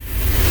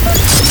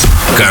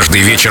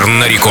Каждый вечер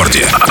на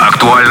рекорде.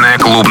 Актуальная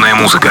клубная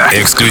музыка.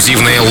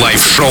 Эксклюзивные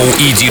лайв-шоу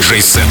и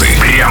диджей-сеты.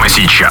 Прямо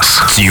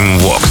сейчас. Team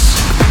Vox.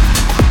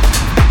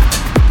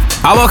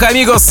 Алло,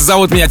 амигос,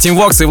 зовут меня Team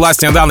Vox, и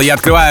власть недавно я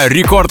открываю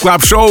Рекорд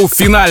Клаб Шоу,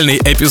 финальный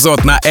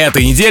эпизод на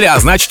этой неделе, а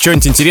значит,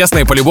 что-нибудь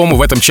интересное по-любому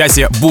в этом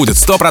часе будет,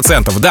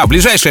 100%. Да,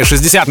 ближайшие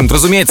 60 минут,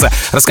 разумеется,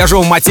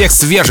 расскажу вам о тех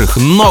свежих,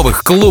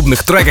 новых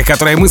клубных треках,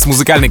 которые мы с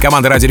музыкальной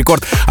командой Радио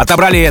Рекорд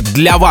отобрали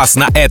для вас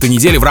на этой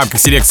неделе в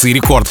рамках селекции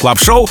Рекорд Клаб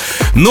Шоу.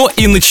 Ну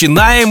и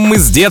начинаем мы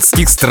с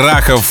детских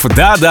страхов.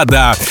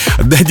 Да-да-да,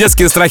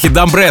 детские страхи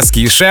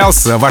Dombresky и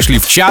Shells вошли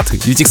в чат,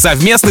 ведь их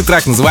совместный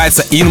трек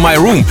называется In My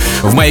Room,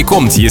 в моей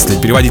комнате, если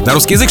переводить на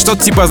русский язык,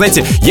 что-то типа,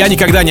 знаете, я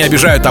никогда не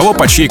обижаю того,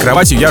 под чьей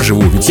кроватью я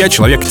живу, ведь я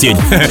человек-тень.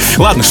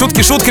 Ладно,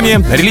 шутки шутками,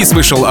 релиз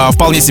вышел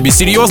вполне себе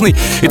серьезный.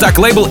 Итак,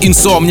 лейбл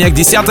Insomniac,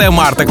 10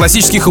 марта,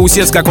 классический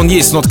хаусец, как он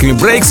есть, с нотками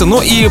брейкса,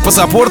 ну и по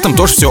саппортам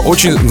тоже все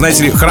очень,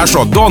 знаете ли,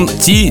 хорошо. Don,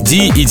 T,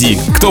 D и D.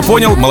 Кто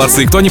понял,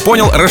 молодцы, кто не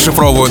понял,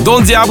 расшифровываю.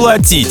 Don Diablo,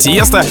 T,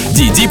 Tiesto,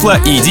 D, Diplo,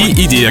 E,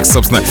 D и DX,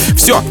 собственно.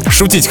 Все,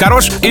 шутить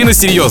хорош, и на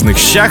серьезных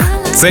щах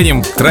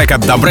ценим трек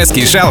от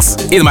Dombresky и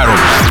Shells In My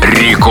Room.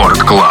 Рекорд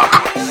Клаб.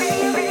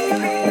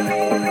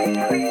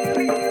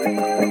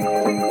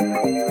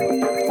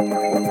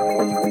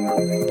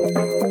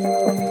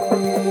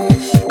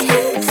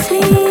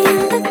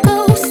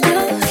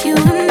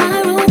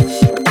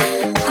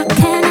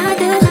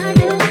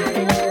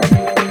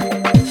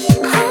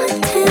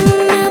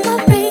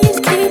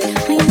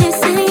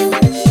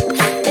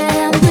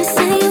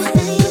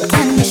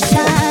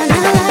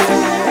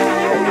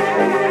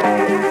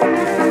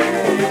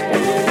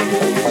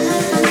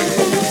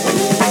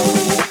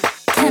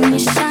 Can we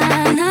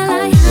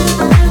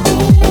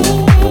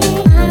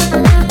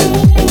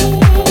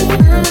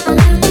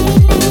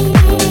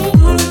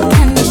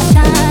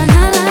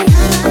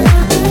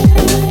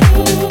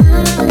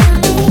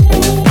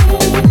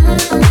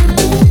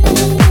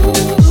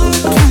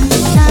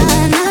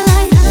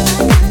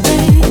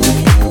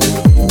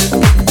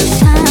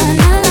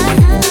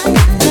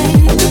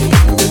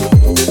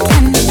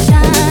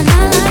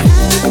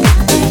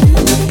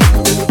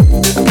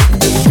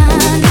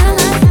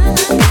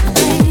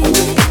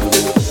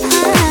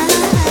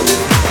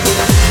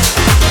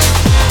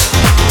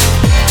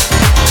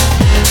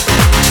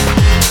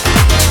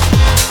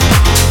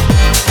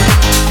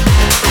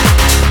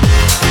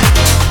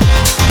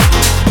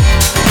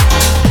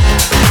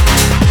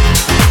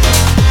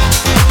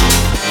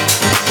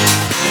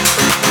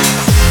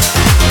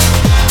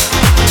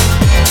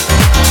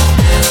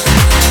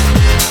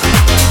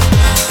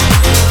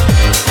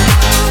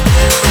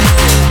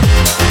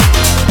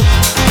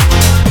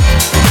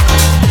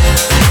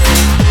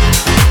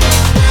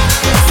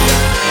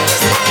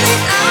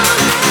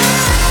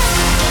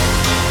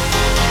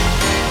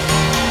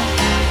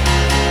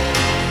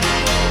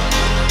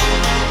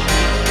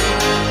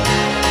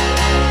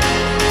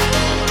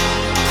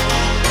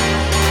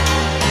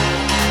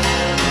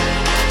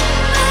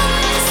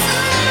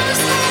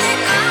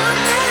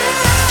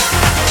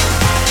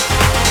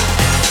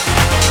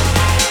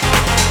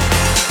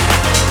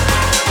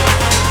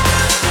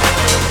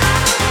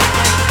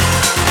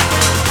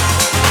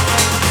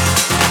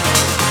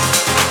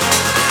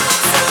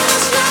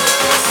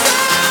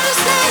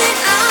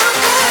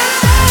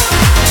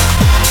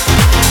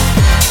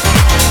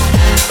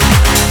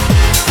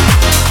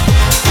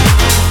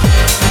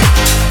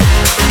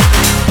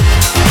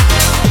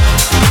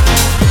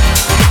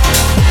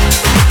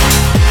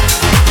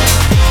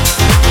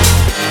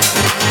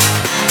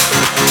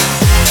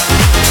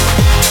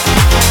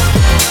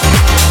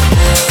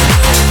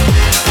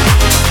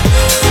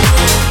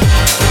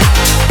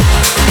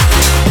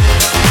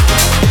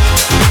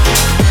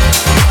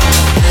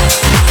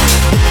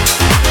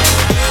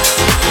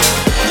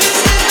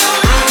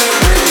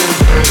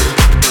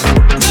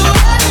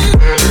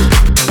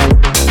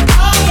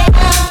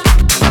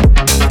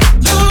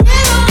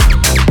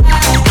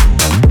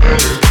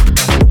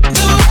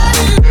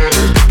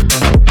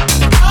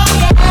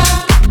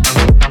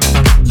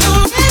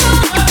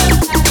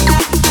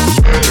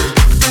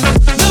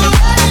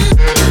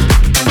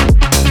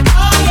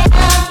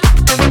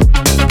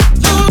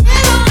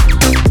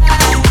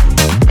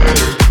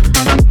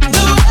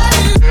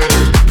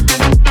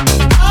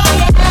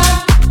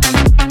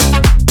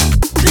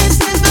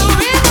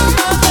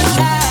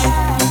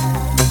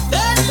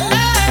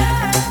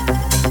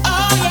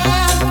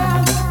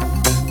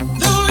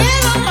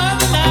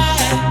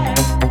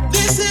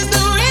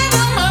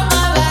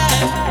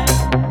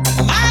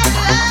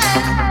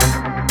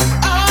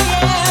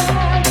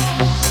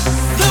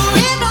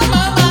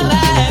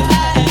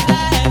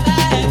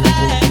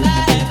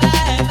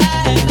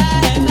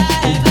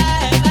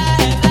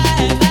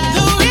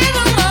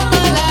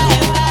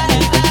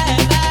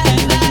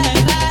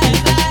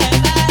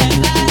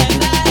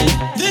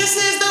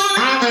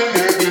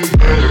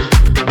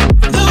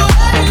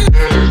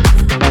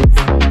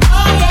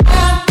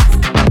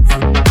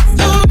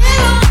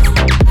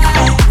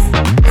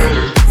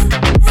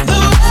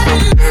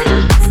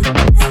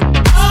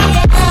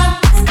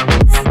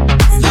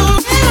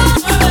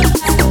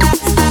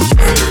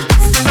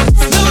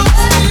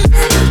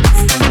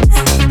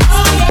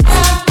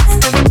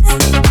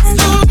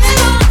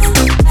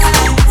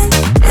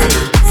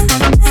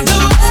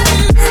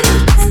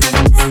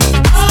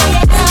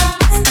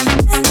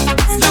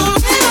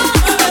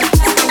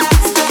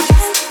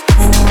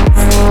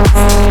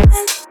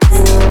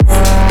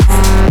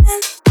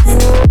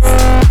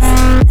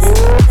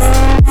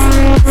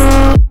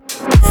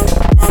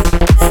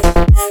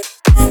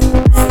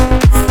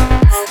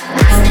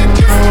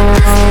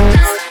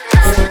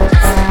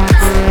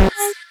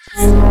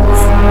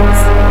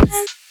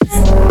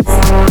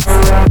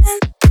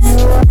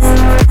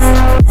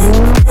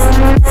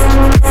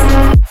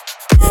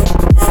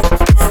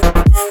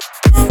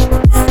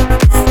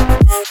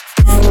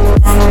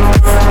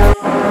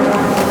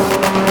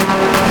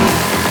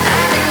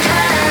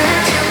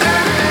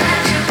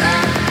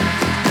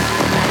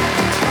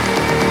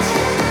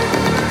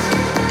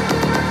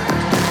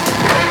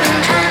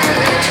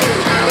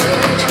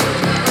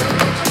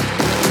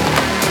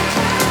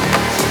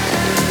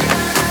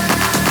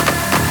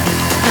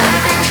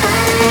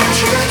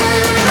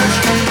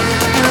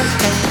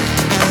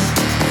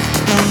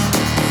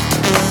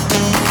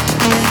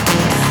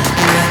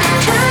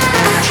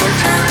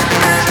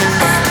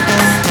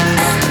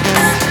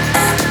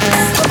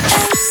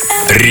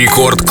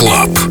Рекорд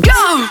Клаб.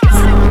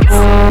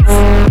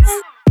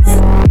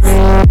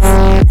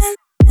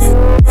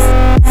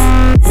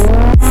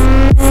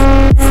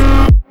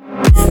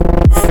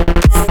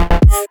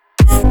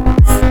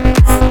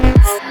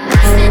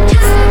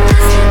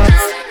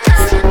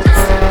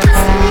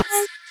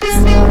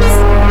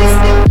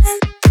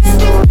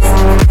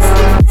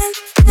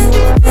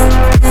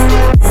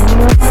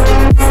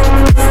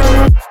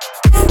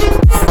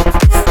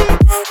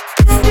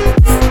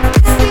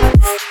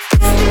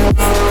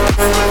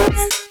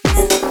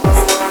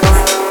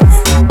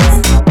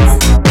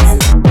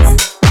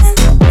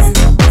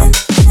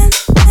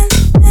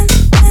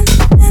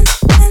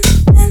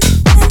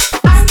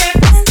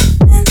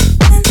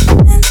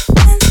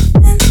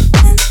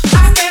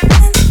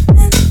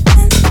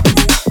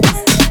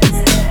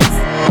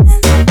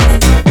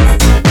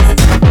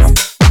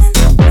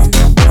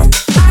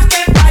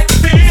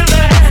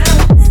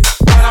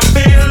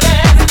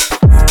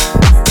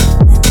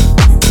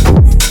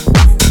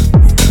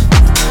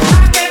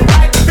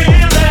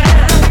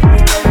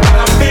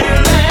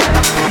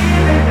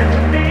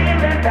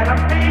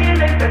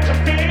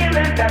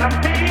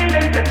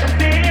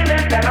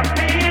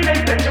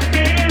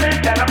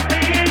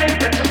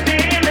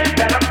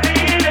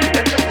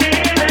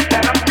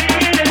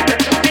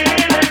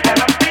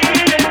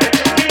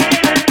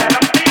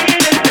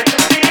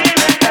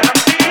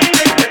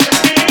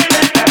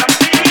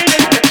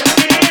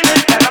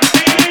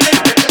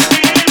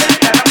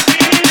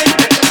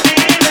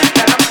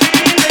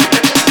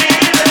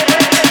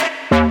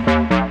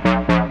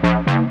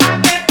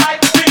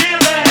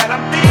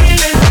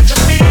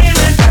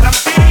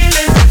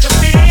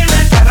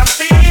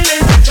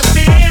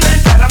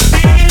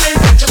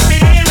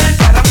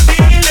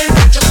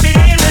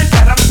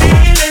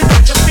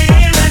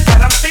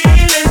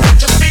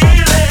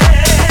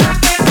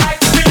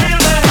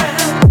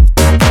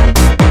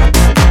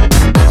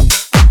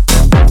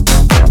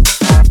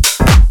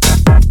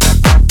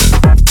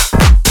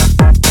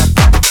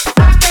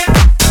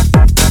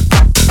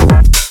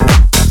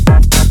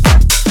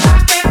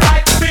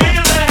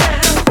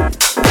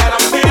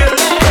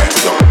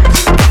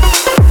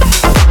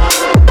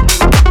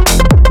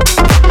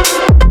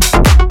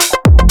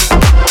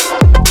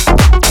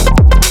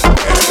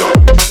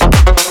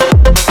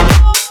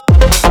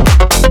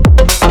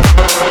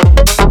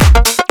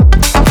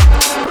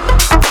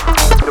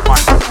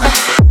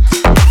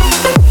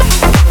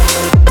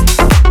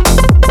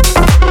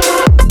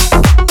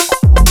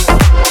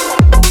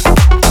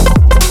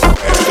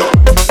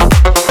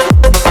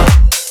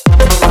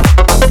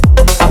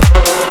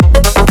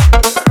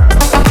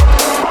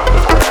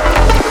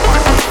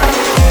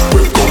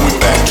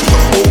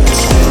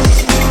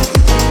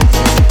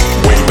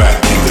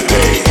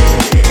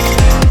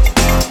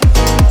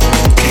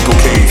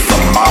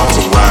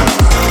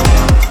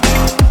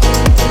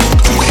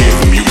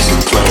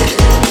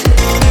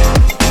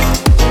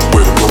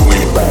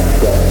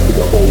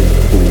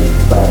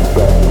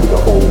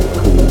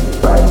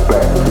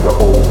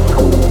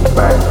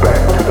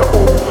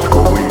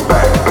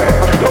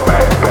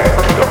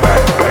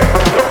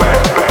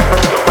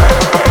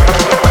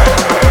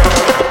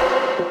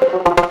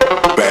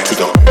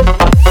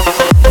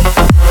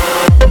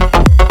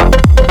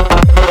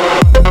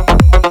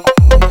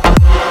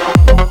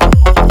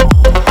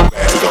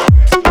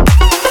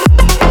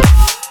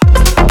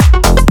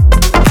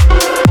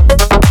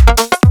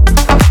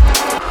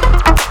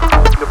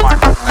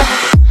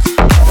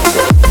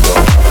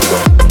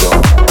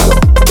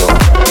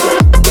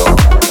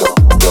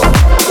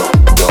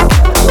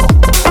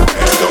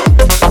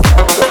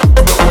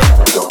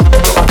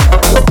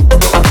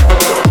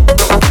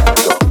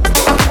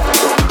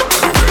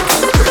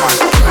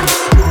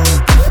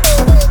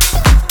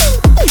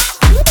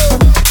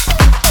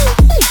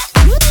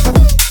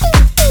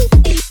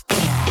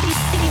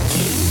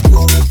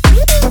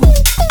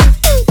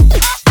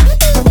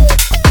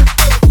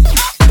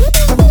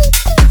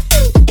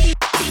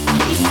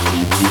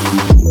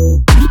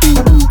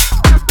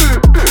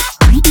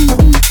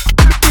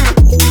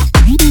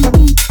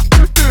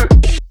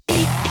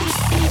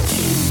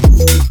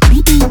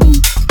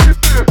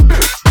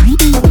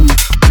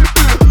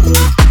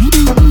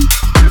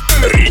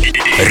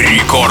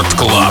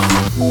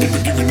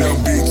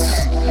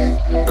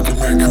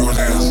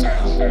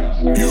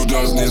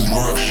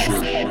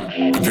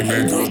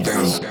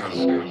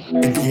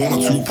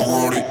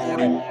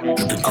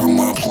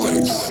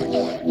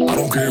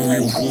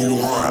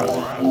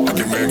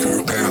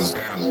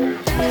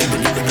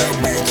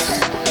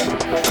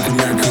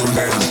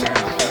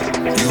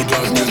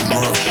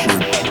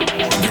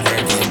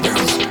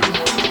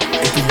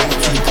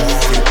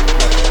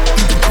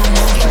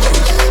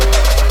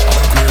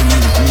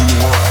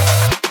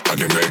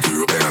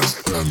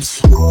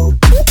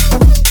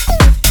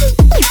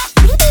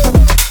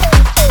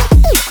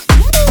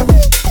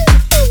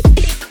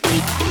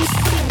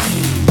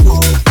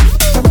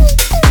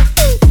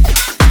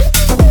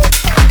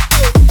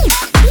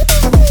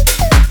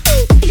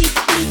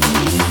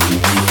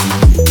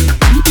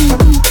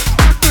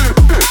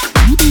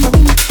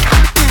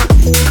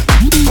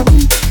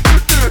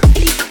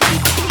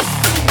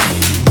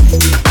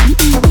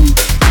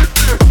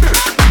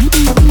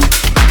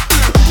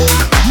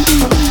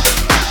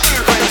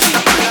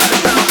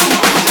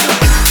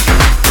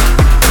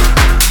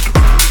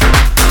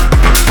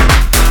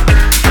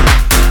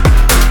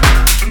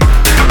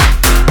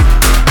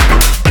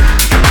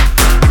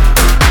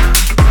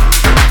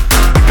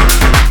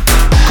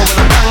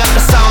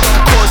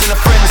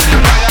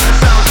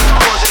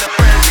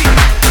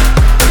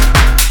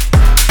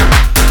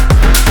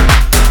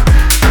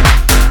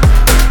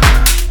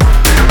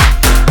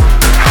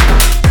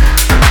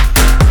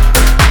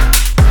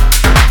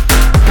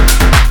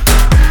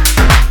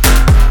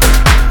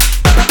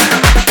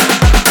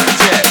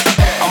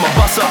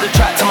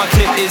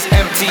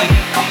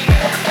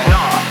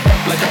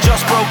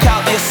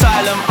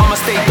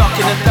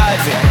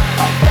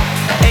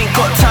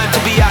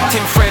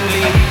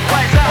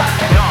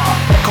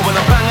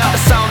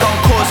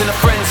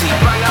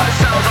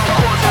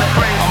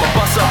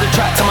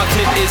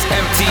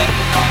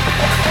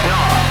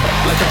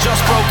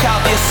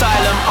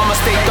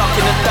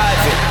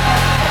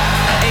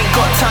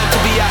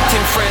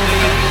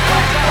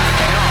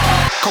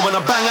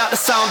 When I bang out the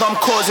sound, I'm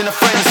causing a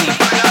frenzy.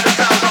 Bang out the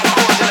sound, I'm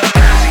causing a frenzy.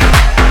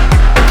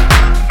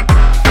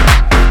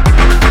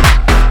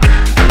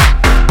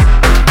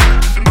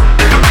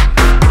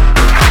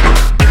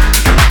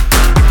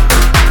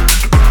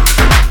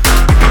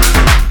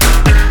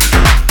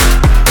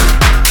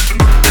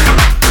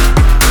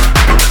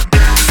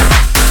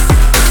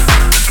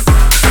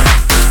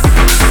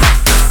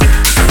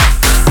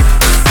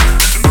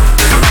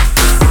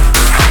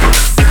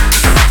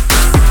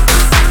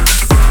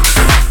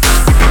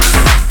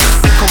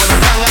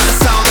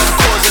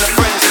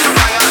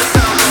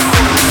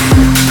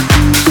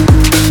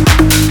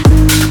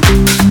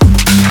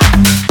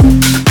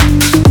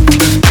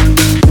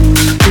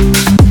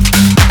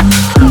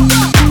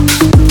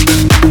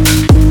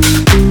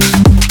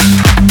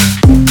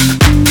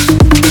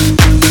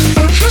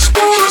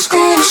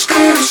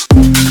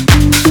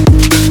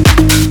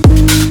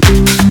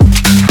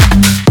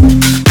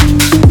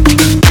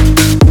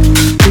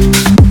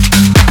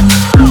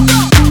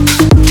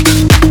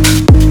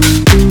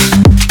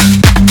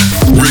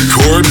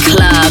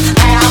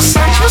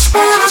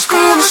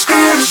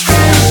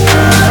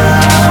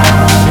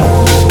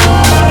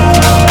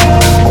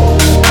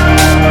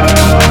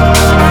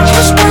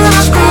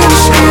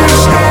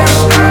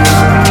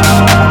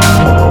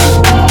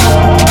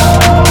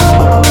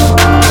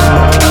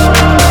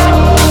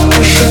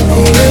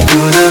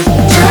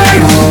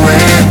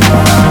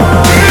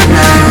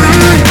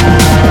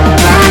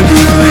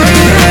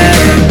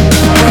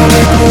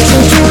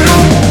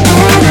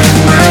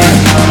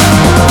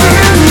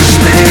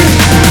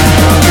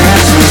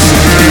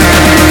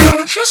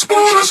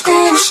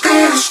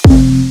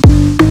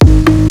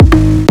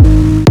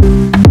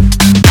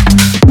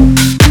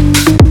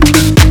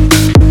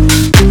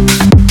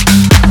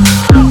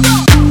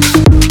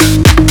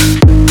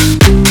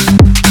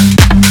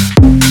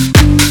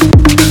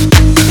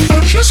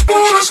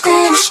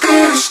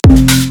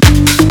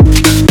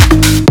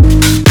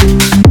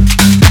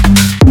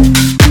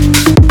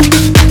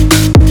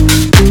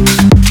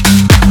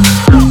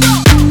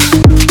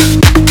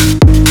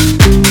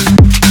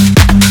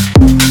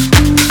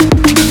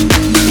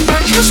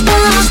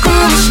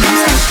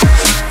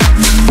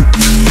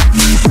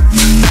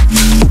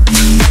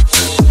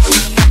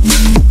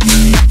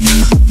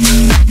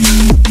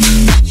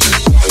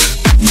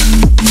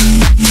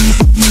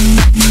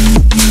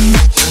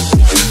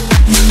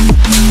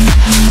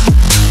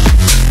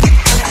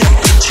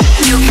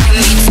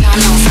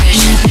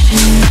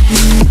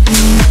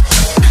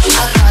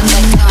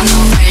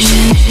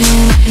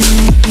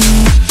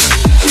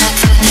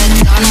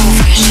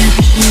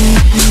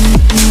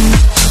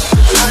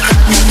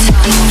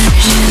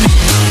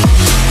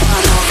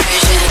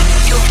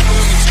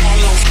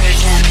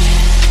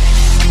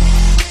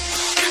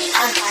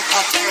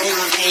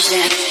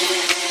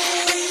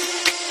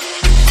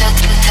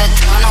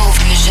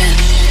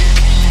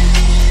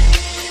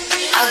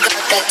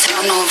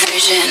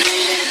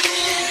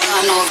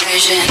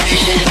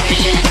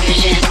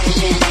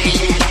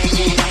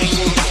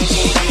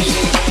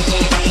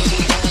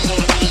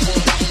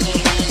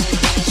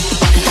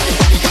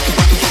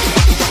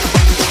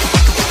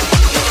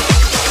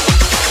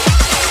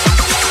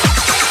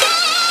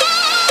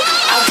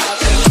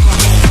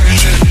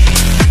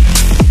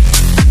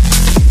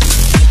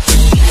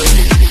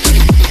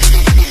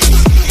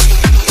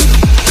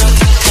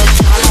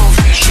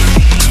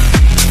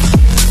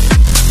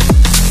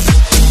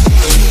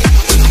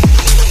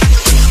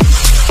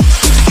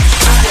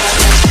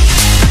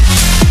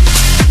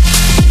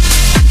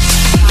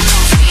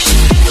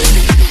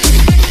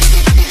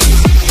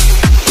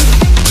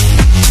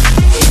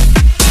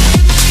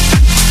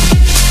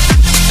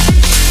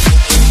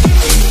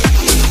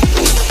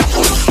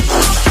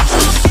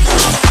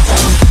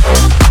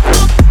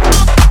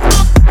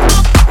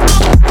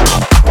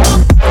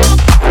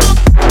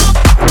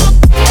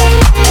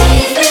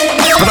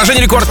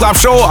 Рекорд Клаб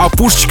Шоу, а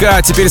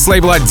пушечка теперь с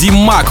лейбла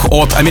D.O.D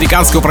от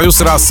американского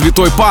продюсера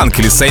Святой Панк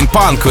или Saint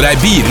Punk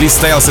Лаби. Релиз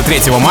состоялся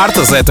 3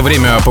 марта. За это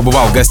время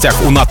побывал в гостях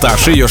у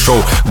Наташи, ее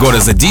шоу God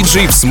is a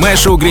DJ, в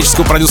смэше у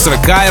греческого продюсера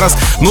Кайрос,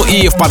 ну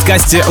и в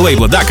подкасте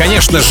лейбла. Да,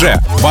 конечно же,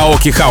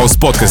 Boecle House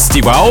подкаст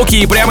Стива Аоки.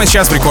 И прямо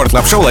сейчас в Рекорд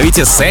Клаб Шоу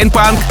ловите Saint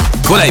Punk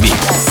Лаби.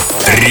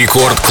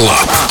 Рекорд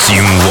Клаб,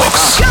 Team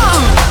Vox.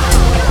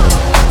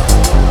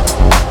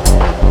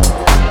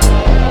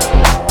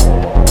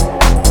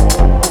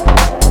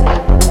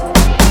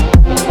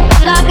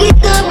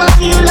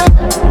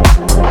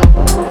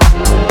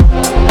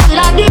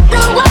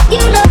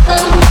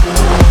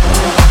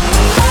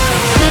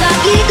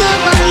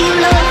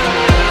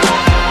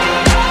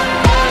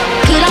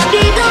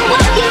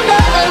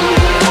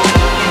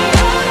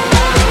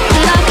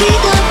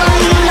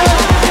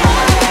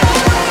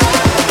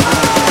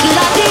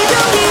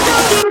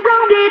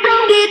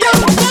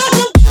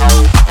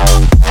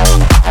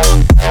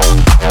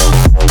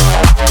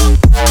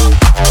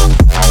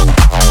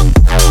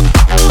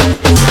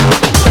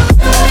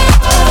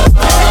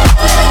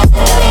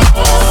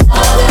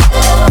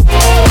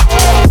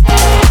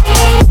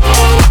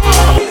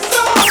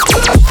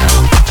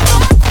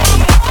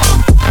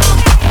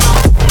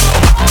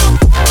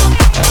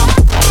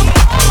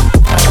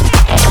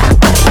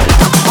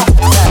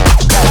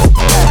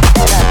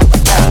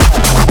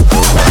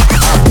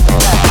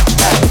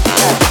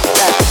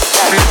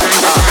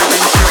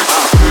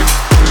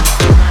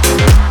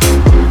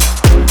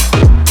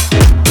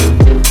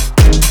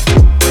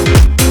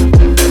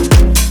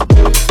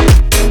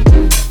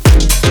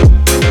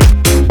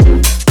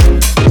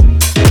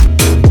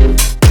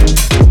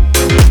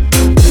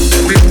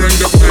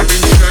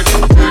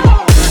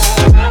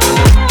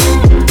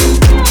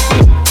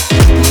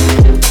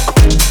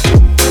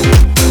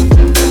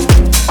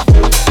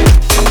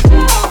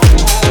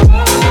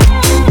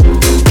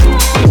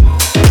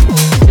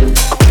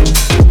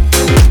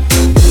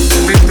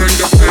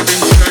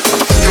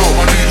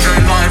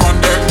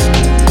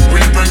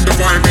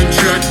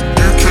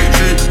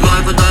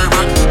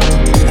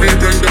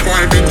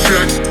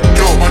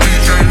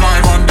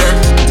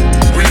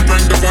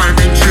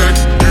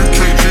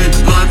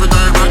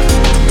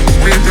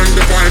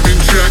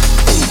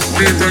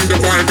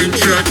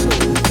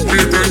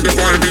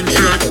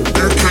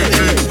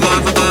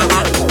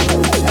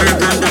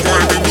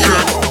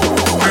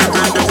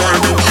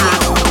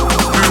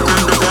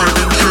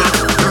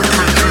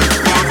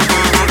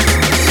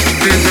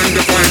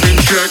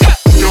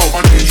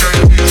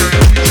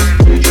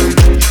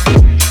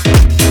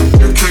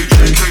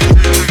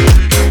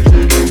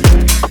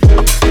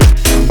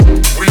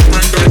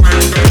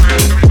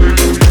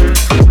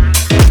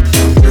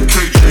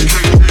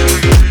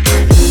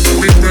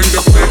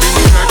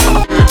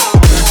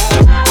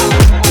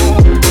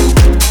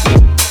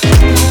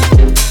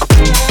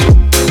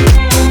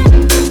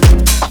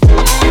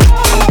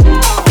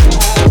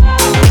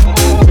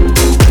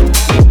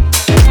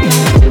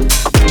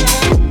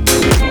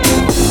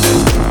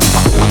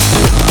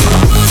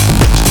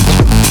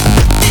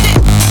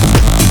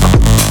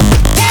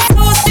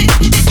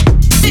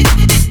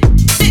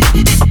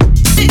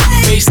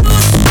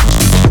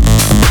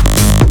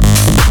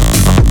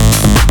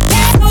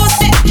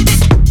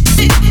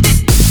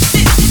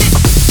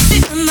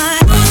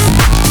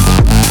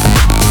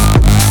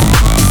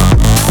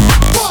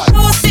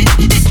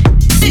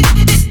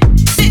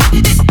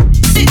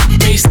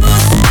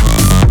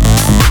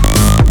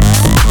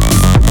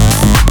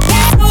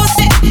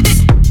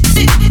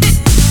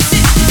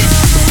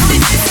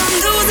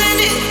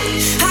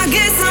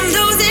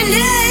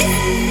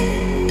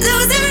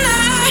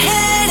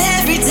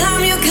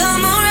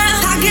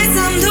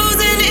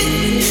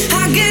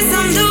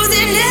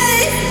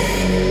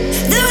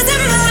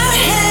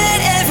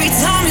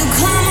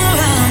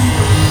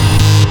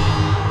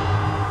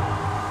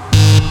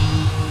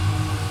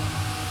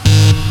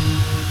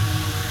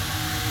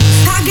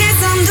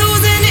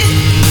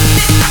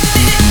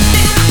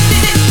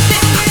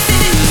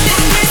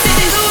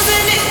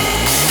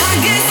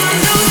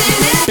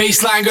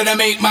 Baseline gonna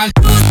make my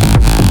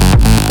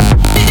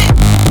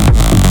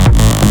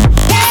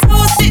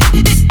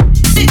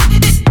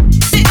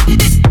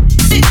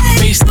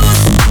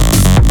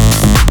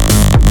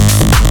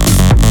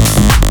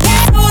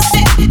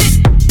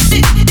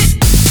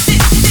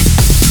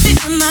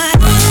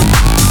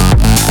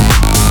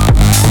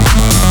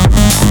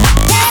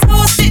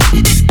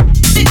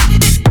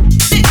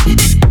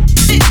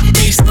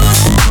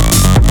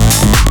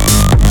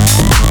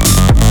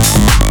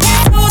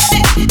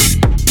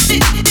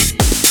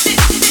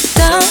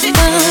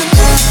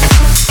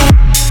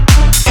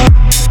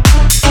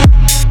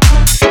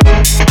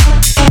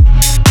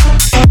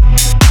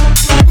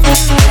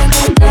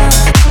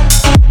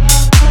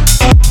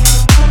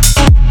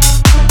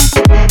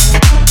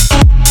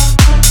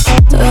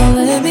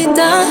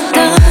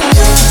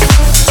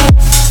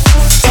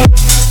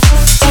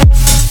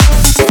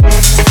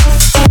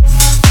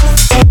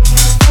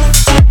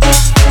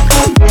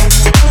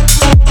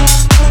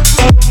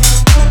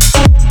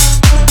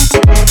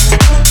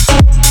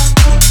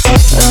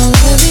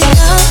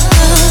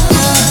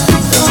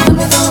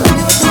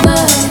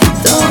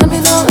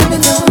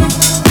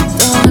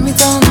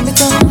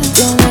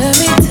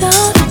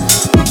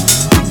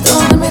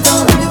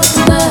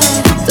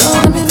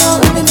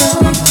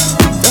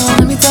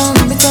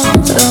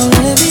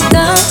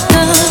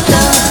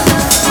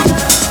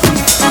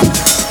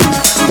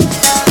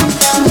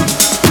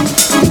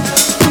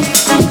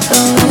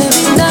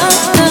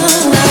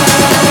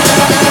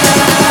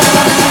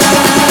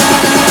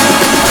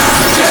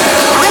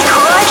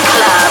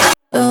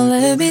Don't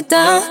let me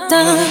down.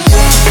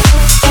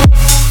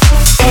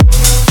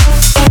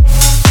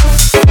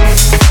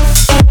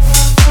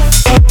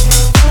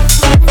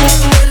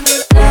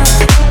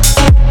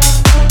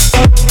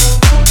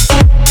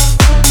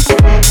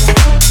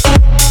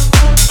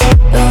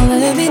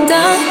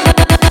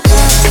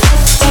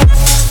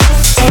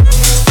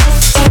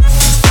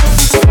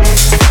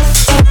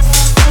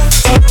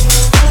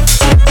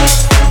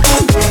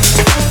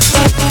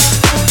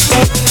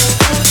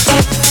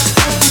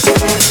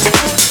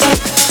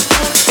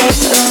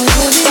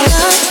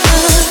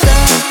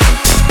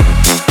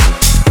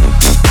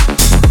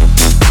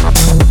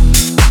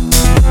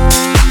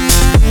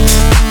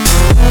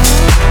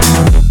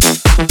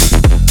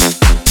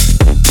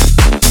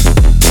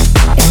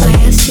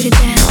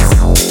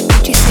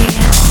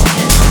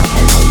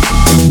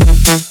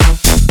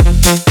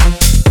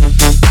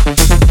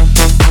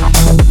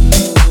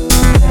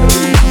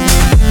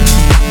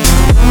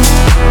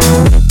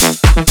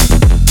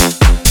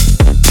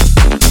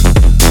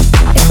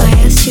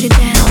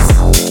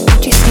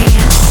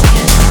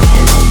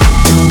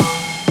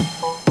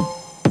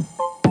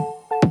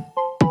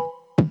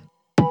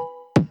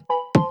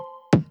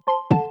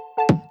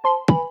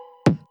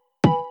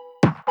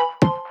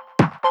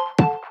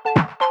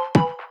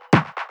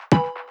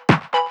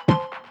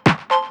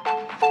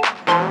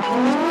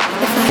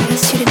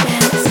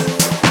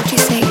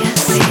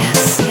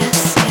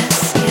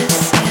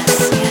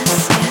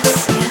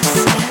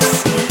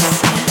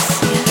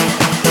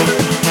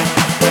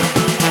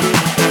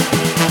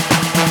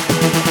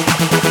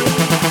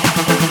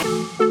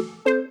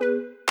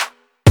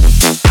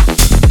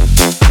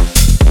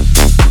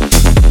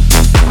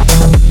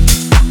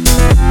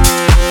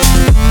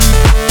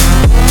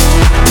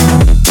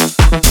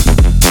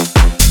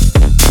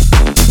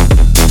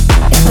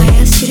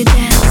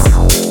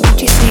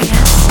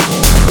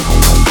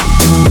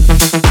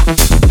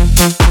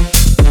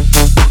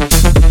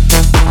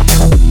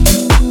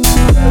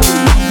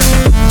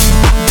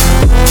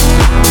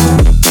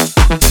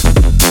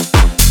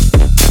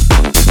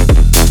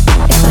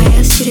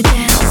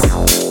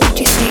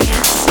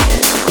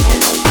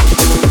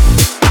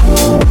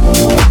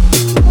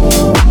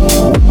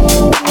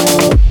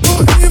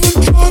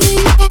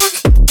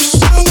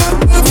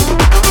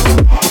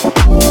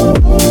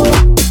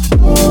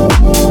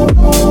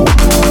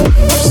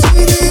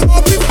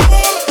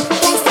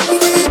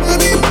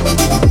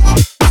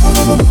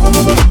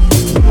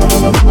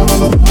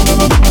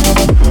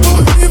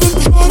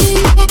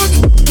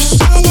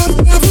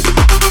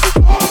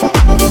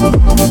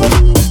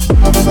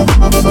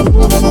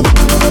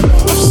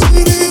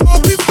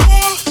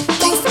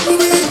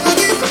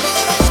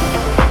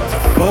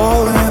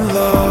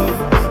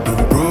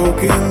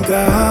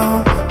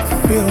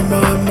 fill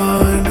my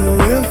mind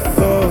with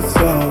thoughts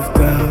of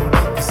doubt.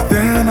 'Cause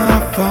then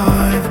I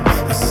find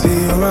I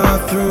see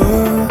right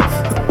through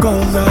the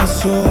gold I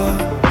saw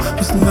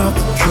was not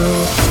the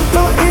truth.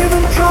 Don't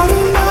even try to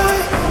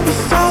lie,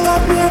 it's all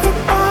I'd never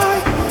buy.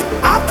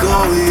 I'll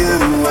call you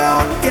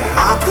out,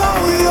 yeah, I'll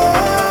call you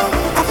out.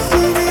 I've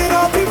seen it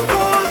all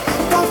before,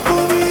 don't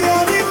fool me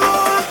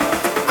anymore.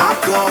 I'll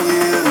call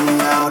you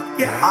out,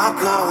 yeah, I'll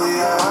call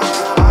you out.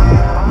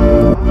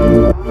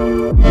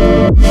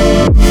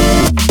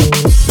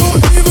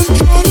 Don't even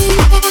try to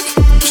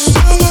lie, it's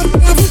all I'd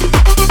never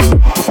buy.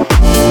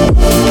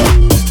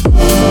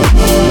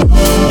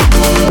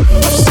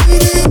 I've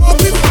seen it all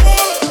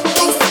before,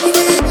 don't fool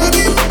me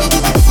anymore.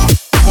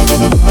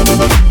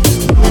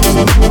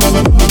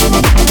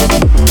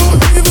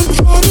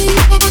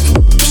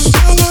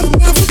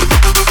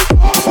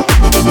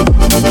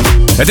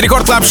 Это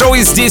Рекорд Клаб Шоу,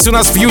 и здесь у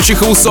нас фьючи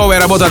хаусовая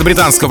работа от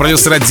британского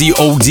продюсера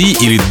D.O.D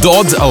или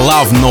D.O.D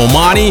Love No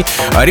Money.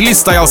 Релиз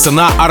состоялся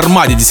на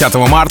Армаде 10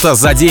 марта.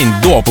 За день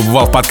до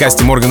побывал в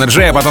подкасте Моргана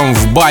Джея, а потом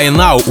в Buy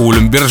Now у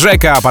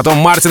Люмберджека, а потом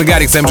Мартин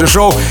Гаррикс MG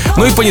Шоу.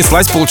 Ну и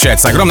понеслась,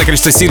 получается. Огромное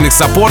количество сильных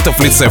саппортов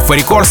в лице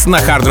Ферри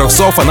Корстена, Хард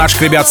Роксов, а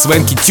наших ребят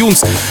Свенки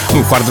Тюнс,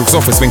 ну, Хард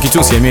Роксов и Свенки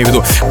Тюнс, я имею в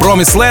виду,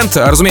 Promised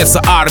Land,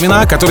 разумеется,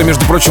 Армина, который,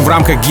 между прочим, в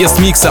рамках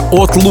гест-микса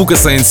от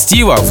Лукаса и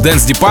Стива в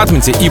Dance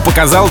Department и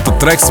показал этот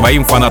трек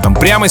своим фанатам.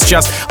 Прямо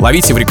сейчас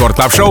ловите в Рекорд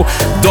Клаб Шоу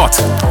D.O.D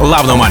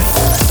Love No Money.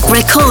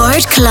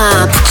 Record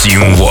Club.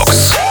 Team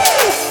Vox.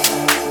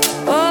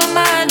 Oh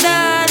my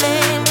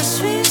darling, my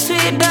sweet,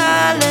 sweet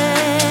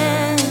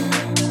darling.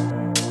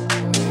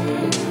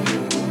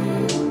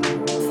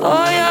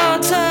 For your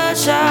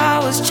touch I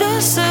was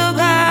just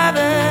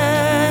surviving.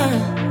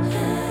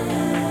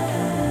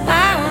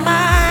 I'm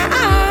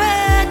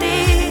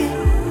ready,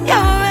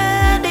 you're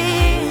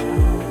ready.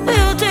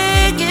 We'll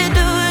take it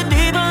to a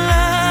deeper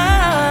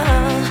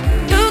love.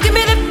 You give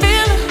me the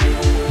feeling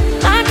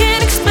I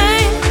can't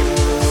explain.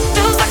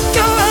 Feels like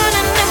you're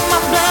running in my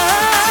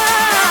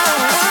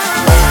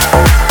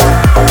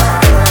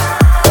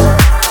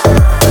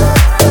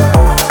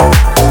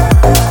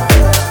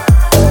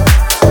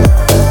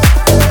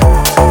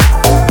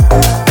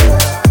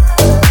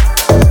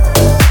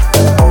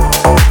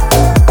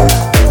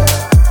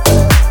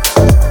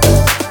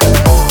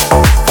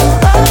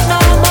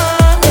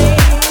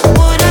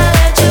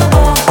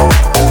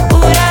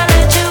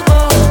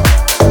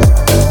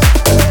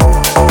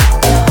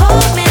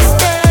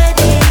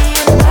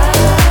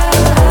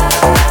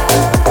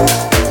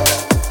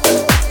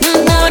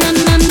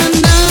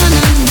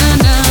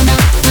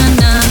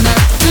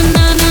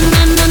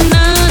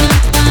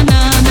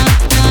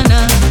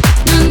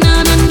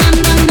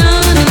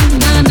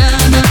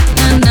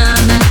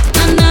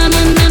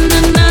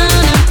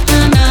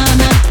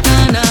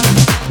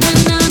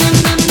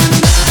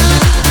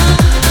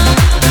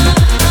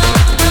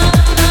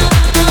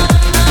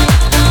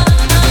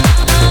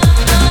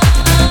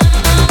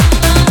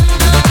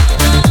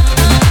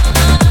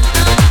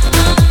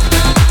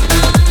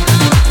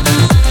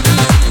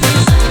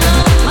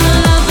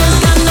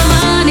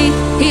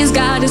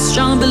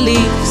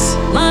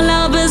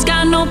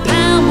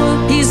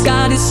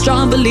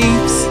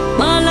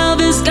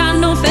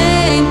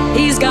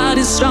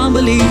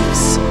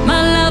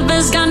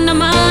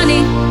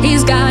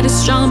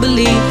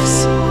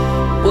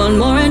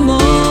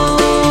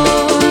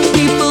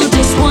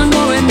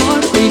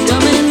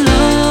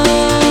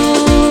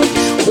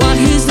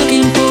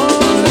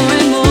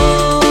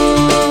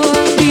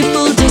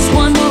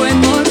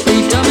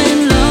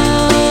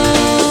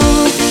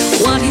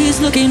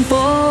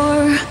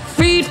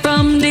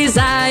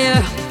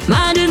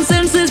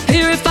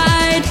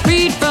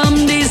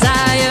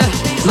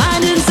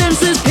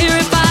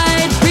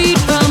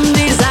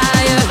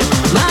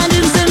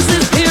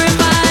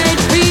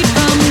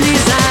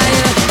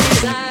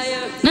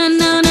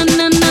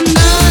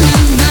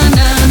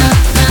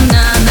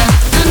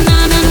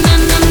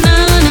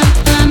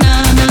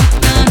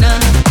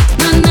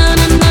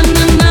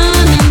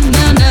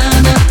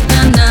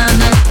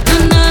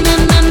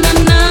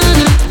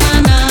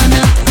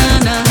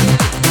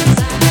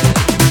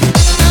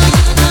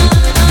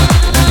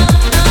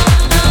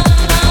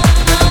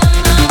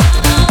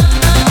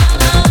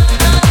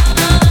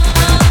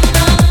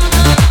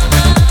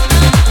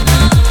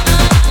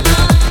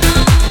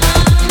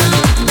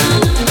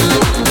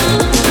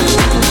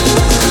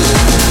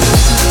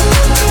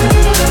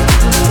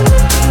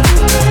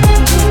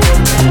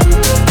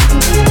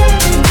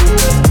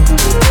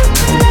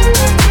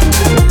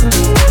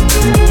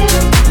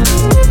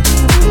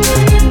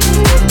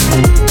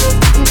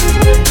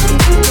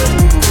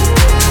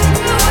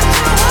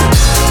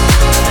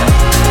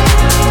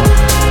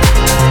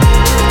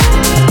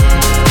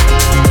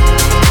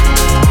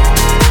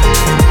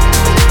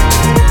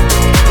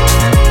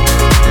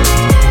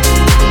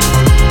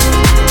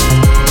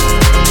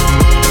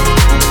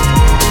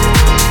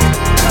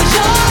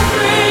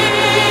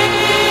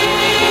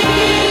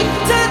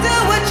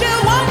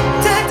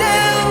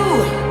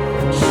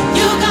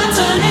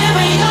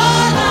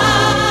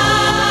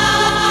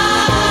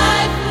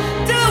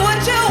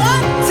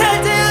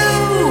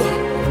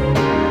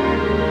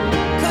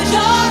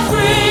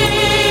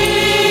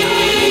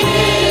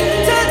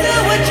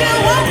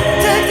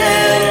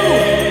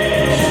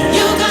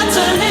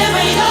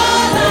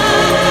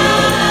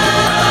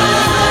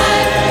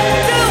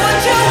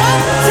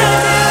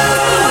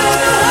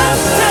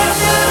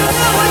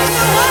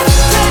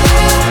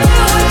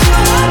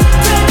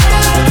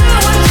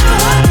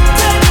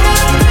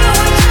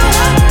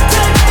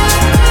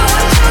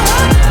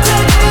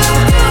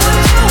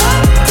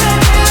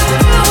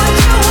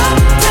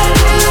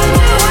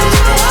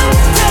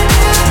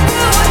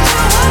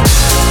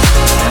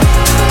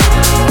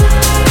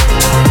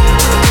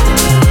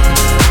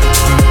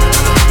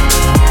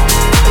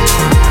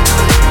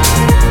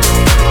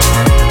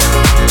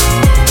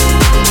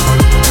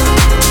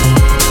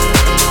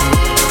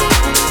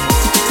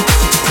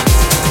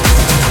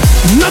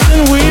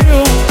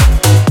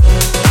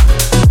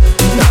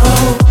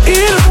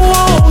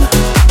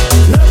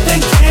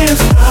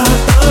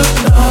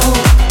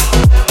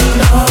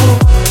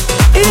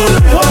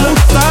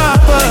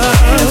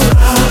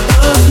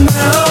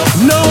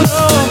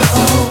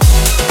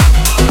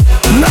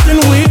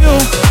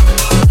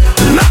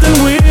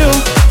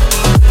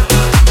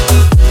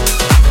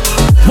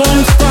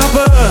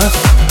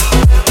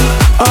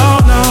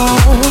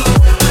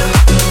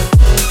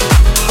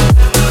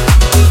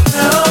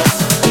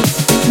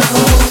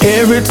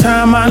Every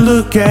time I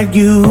look at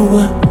you,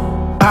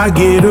 I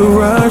get a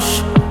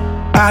rush,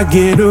 I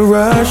get a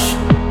rush.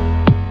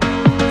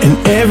 And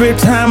every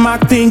time I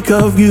think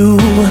of you,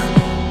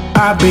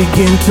 I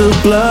begin to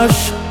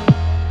blush,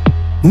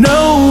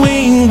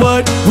 knowing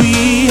what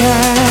we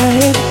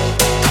had.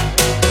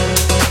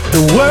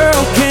 The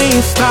world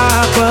can't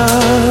stop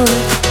us,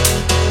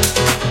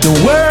 the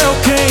world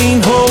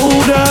can't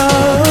hold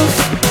us.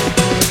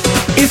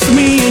 It's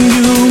me and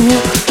you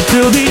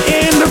till the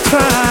end of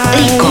time.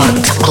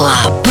 Record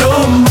Club.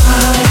 You're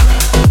mine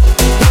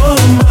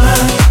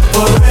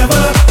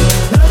forever.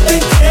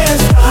 Nothing can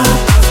stop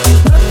us,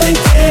 nothing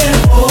can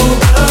hold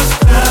us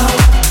down.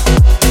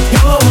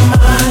 You're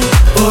mine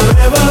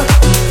forever.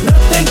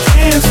 Nothing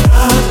can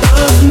stop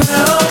us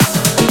now.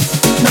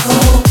 No,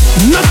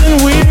 nothing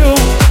will.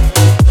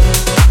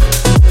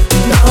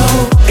 No,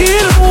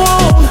 it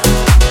won't.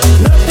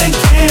 Nothing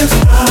can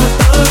stop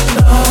us.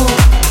 No,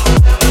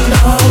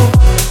 no,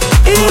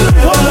 it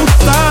won't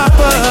stop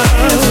us.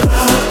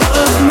 Stop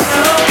us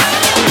now.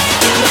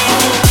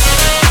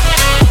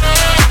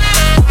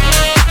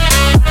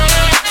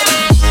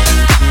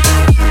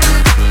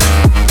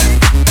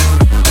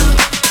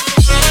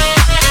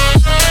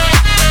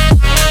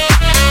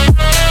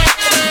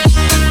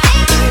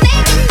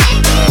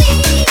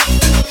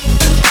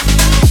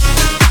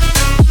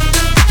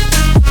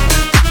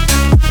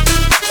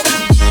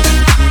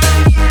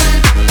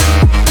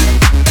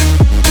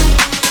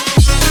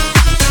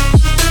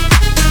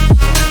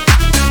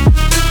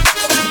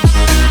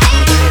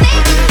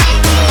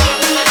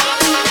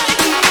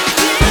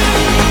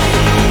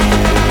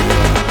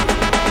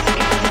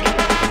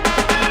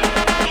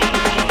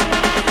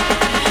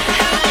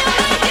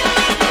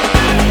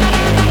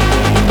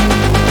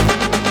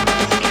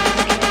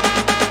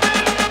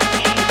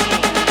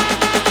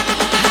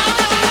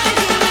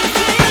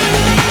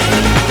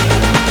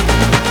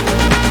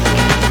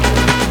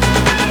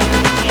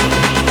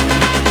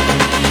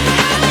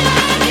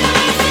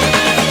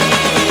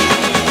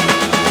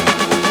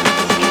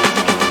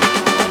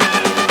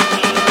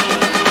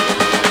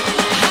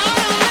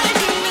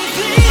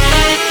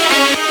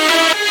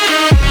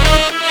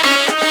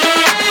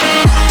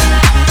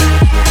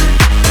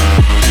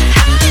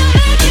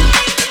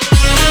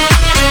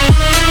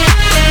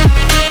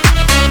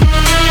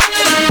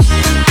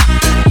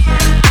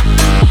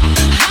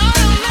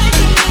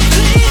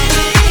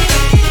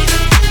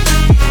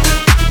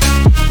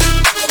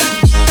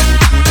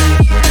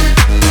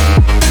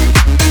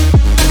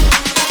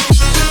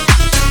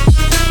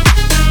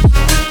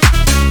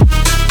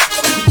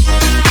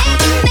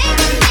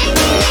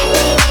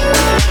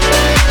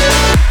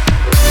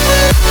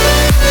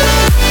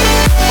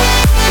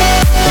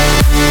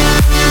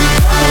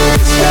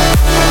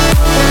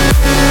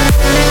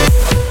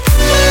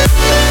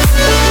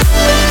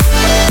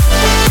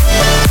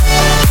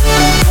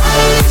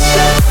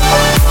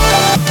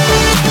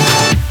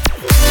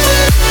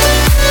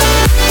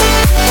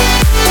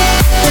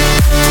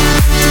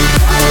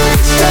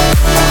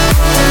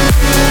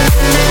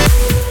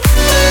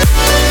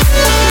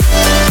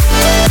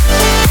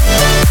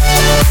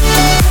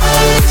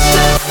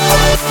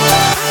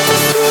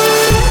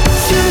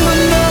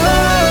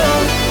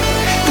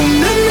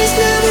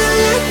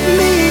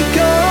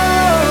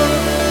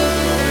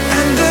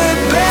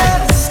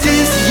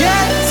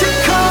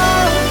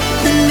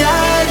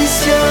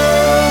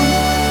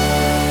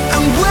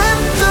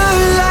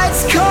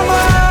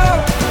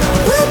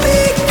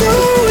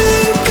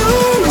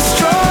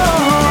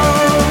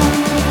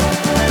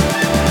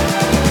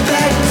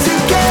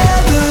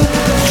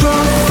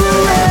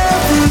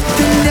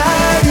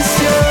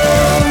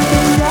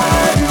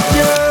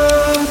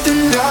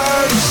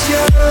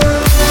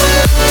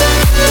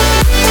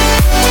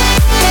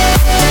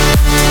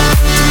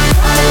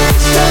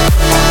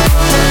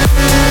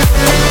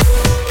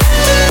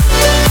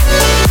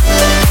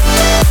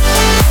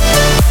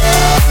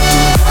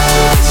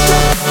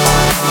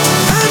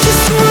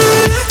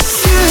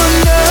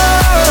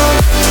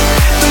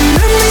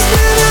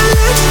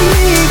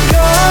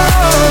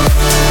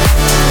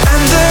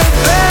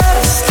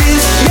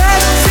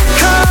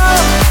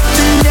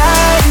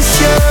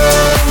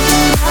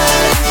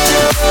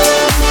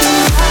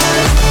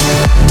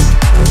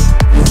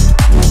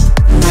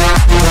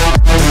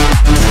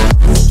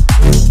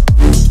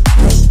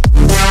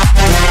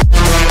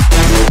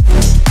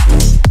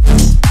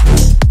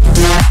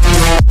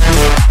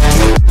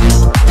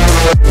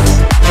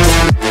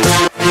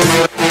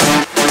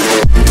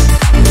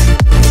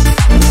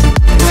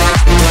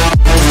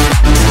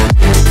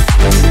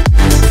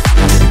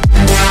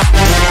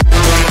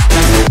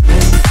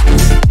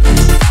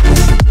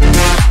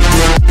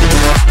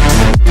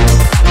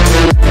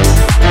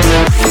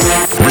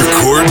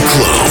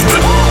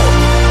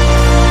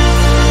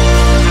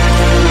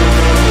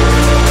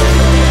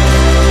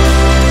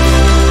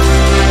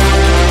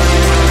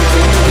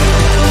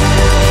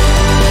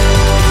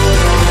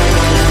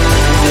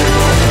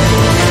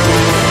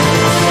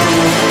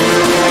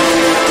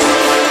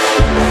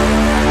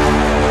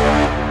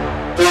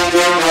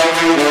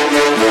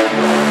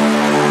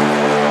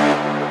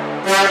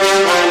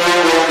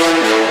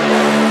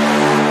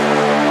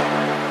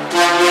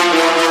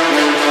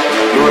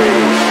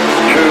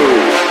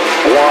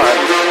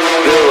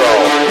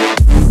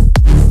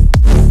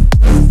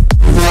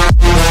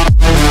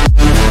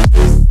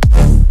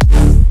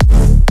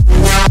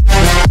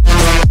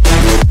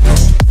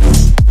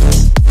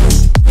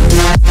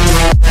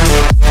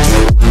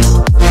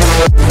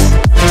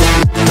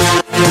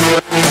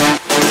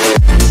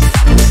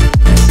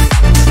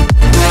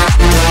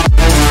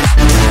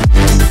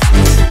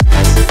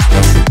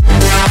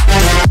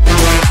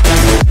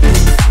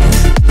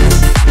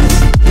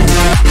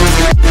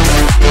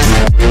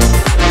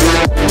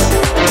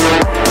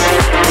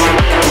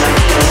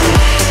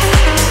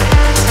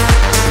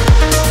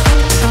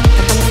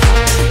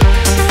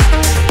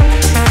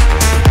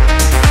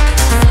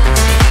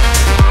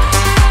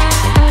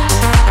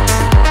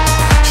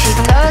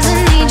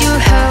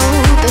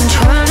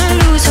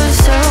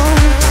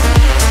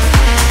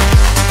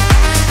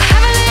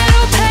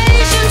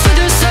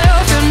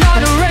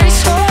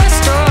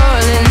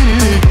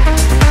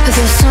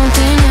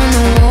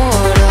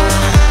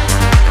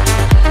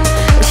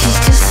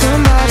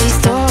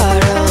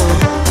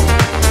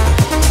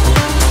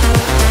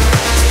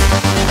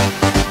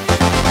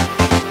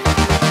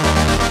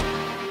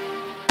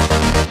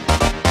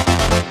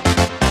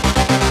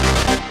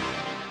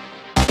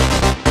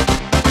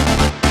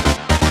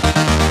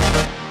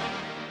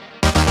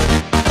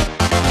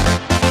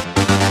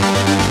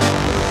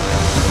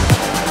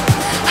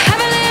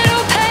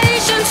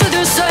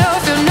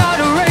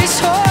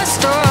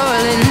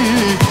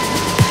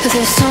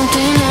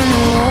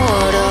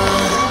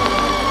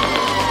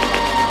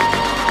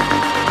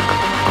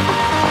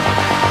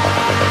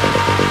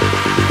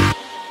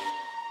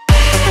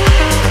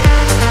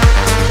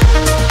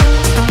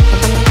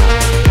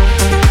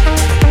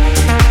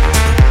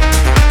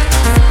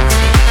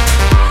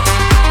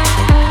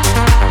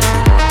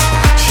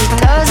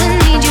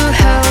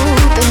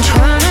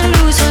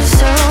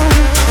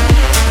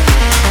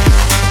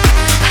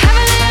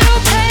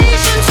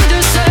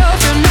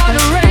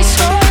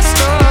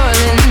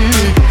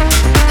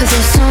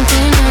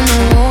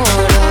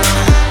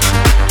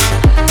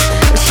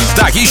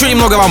 Так, еще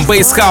немного вам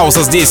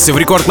бейс-хауса здесь в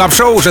Рекорд Клаб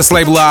Шоу уже с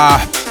лейбла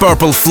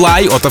Purple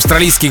Fly от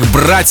австралийских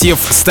братьев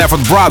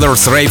Stafford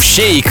Brothers Rave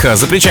Shake.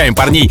 За плечами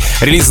парней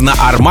релизы на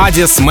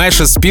Армаде,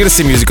 Смэше,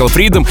 Спирсе, Musical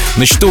Freedom.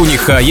 На счету у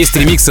них есть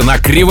ремиксы на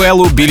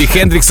Кривеллу, Билли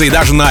Хендрикса и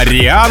даже на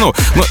Риану.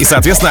 Ну и,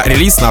 соответственно,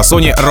 релиз на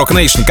Sony Rock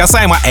Nation.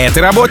 Касаемо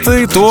этой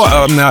работы,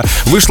 то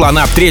вышла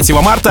она 3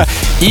 марта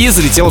и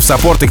залетела в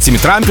саппорты к Тимми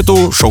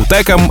Трампету,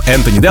 Шоутекам,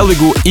 Энтони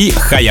Делвигу и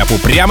Хаяпу.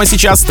 Прямо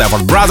сейчас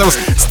Stafford Brothers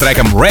с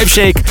треком Rave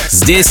Shake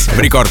здесь в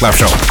Рекорд Клаб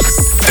Шоу.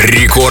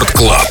 Рекорд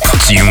Клаб,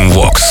 Team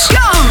Vox.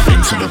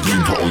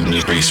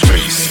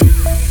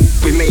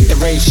 We make the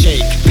rave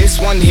shake. This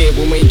one here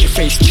will make your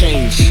face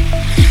change.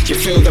 You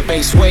feel the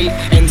bass weight.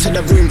 Enter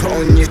the room, put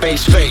on your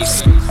bass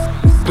face.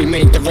 We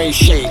make the rave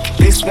shake.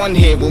 This one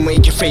here will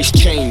make your face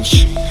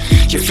change.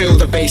 You feel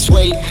the bass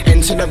weight.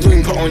 Enter the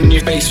room, put on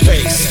your bass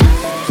face.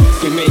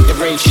 We make the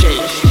rave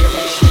shake.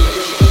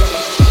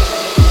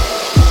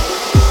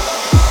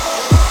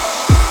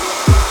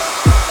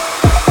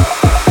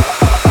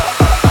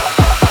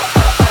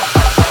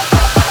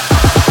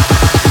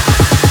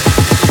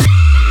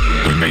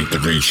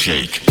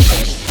 Shake.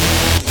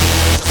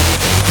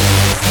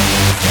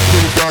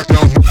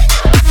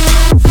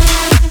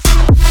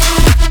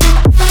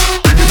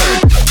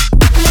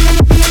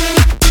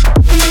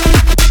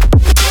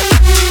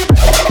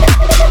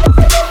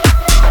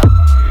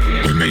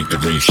 We make the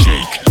race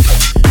shake.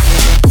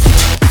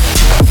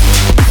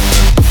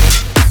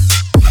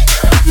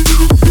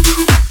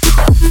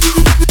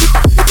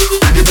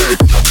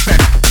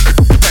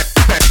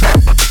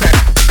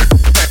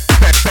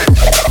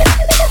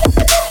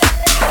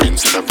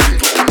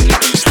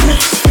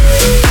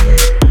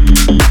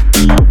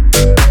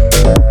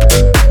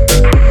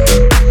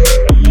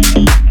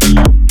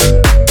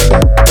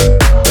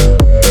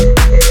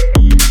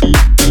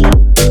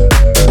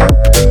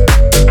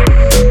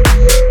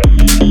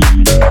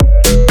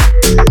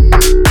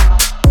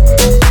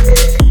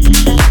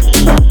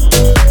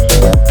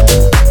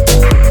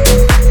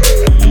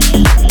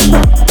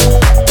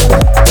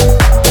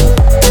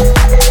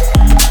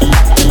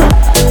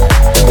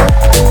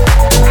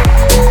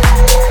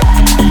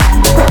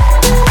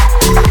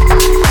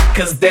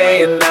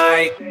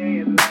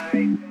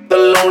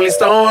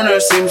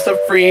 Seems to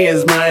free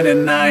his mind at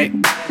night.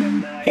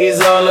 He's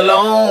all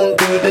alone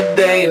through the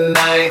day and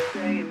night.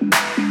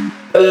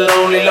 The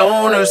lonely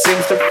loner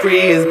seems to free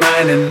his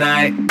mind at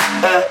night.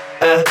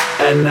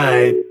 At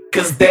night.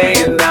 Cause day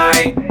and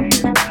night,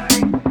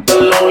 the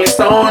lonely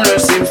stoner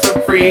seems to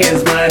free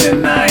his mind at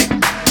night.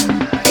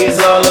 He's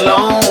all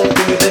alone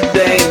through the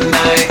day and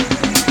night.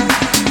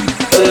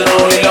 The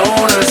lonely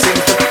loner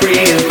seems to free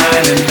his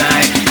mind at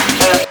night.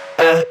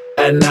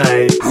 At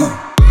night.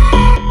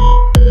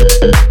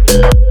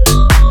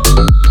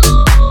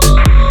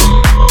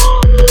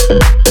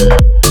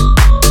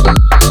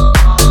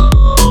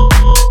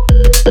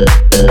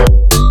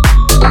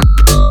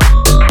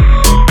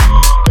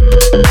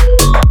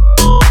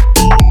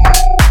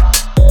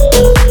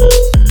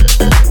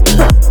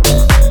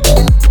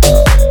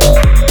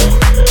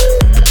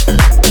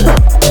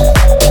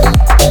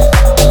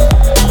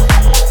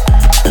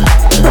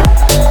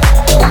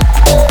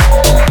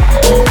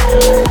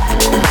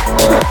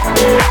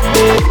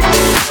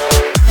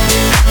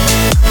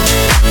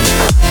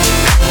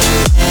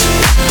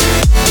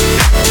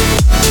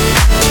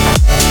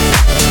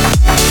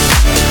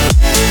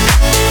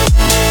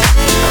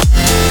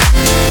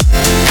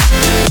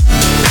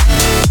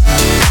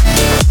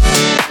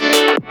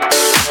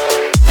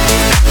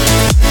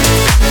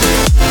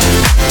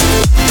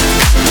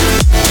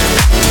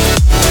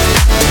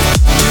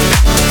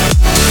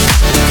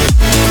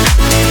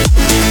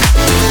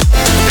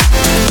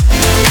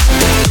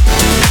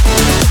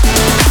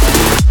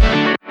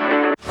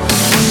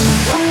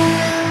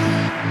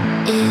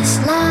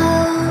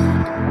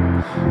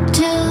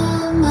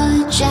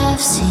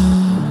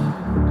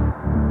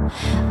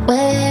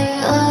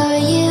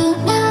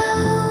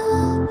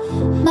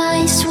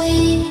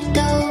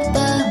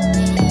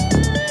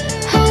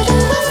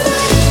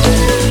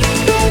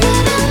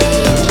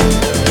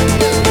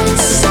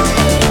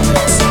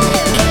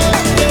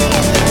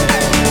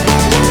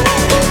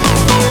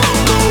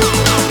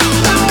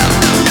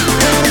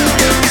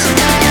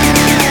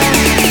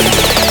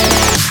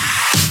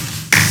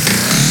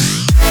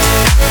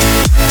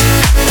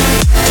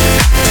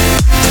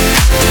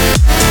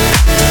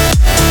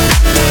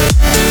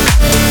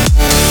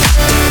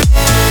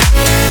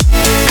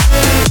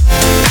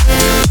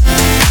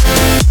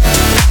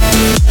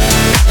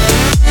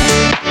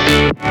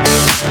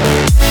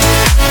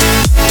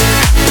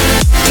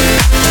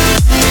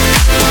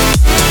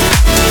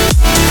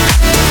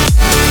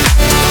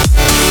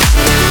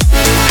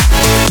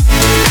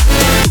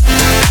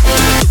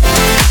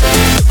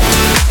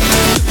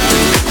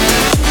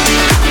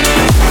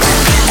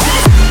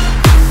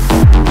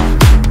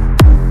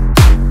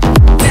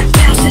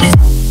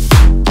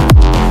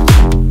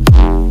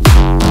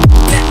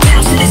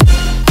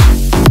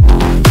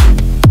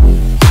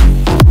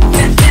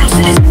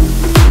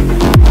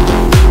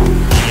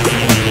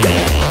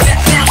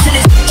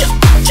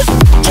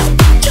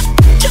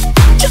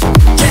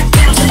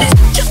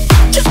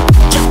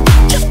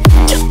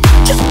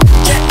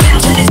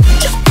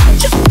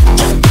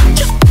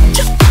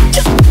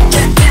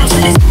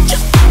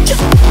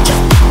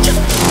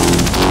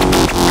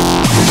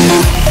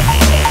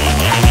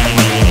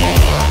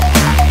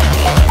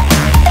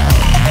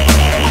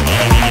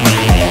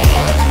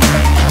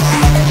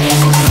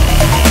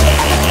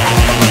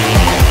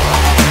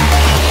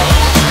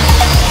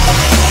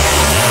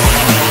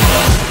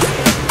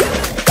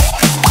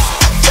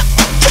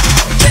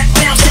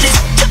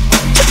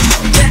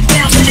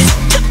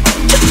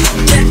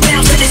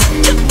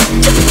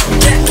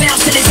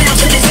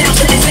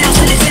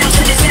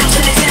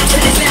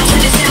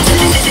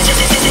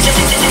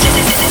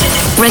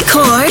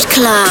 Record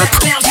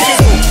Club.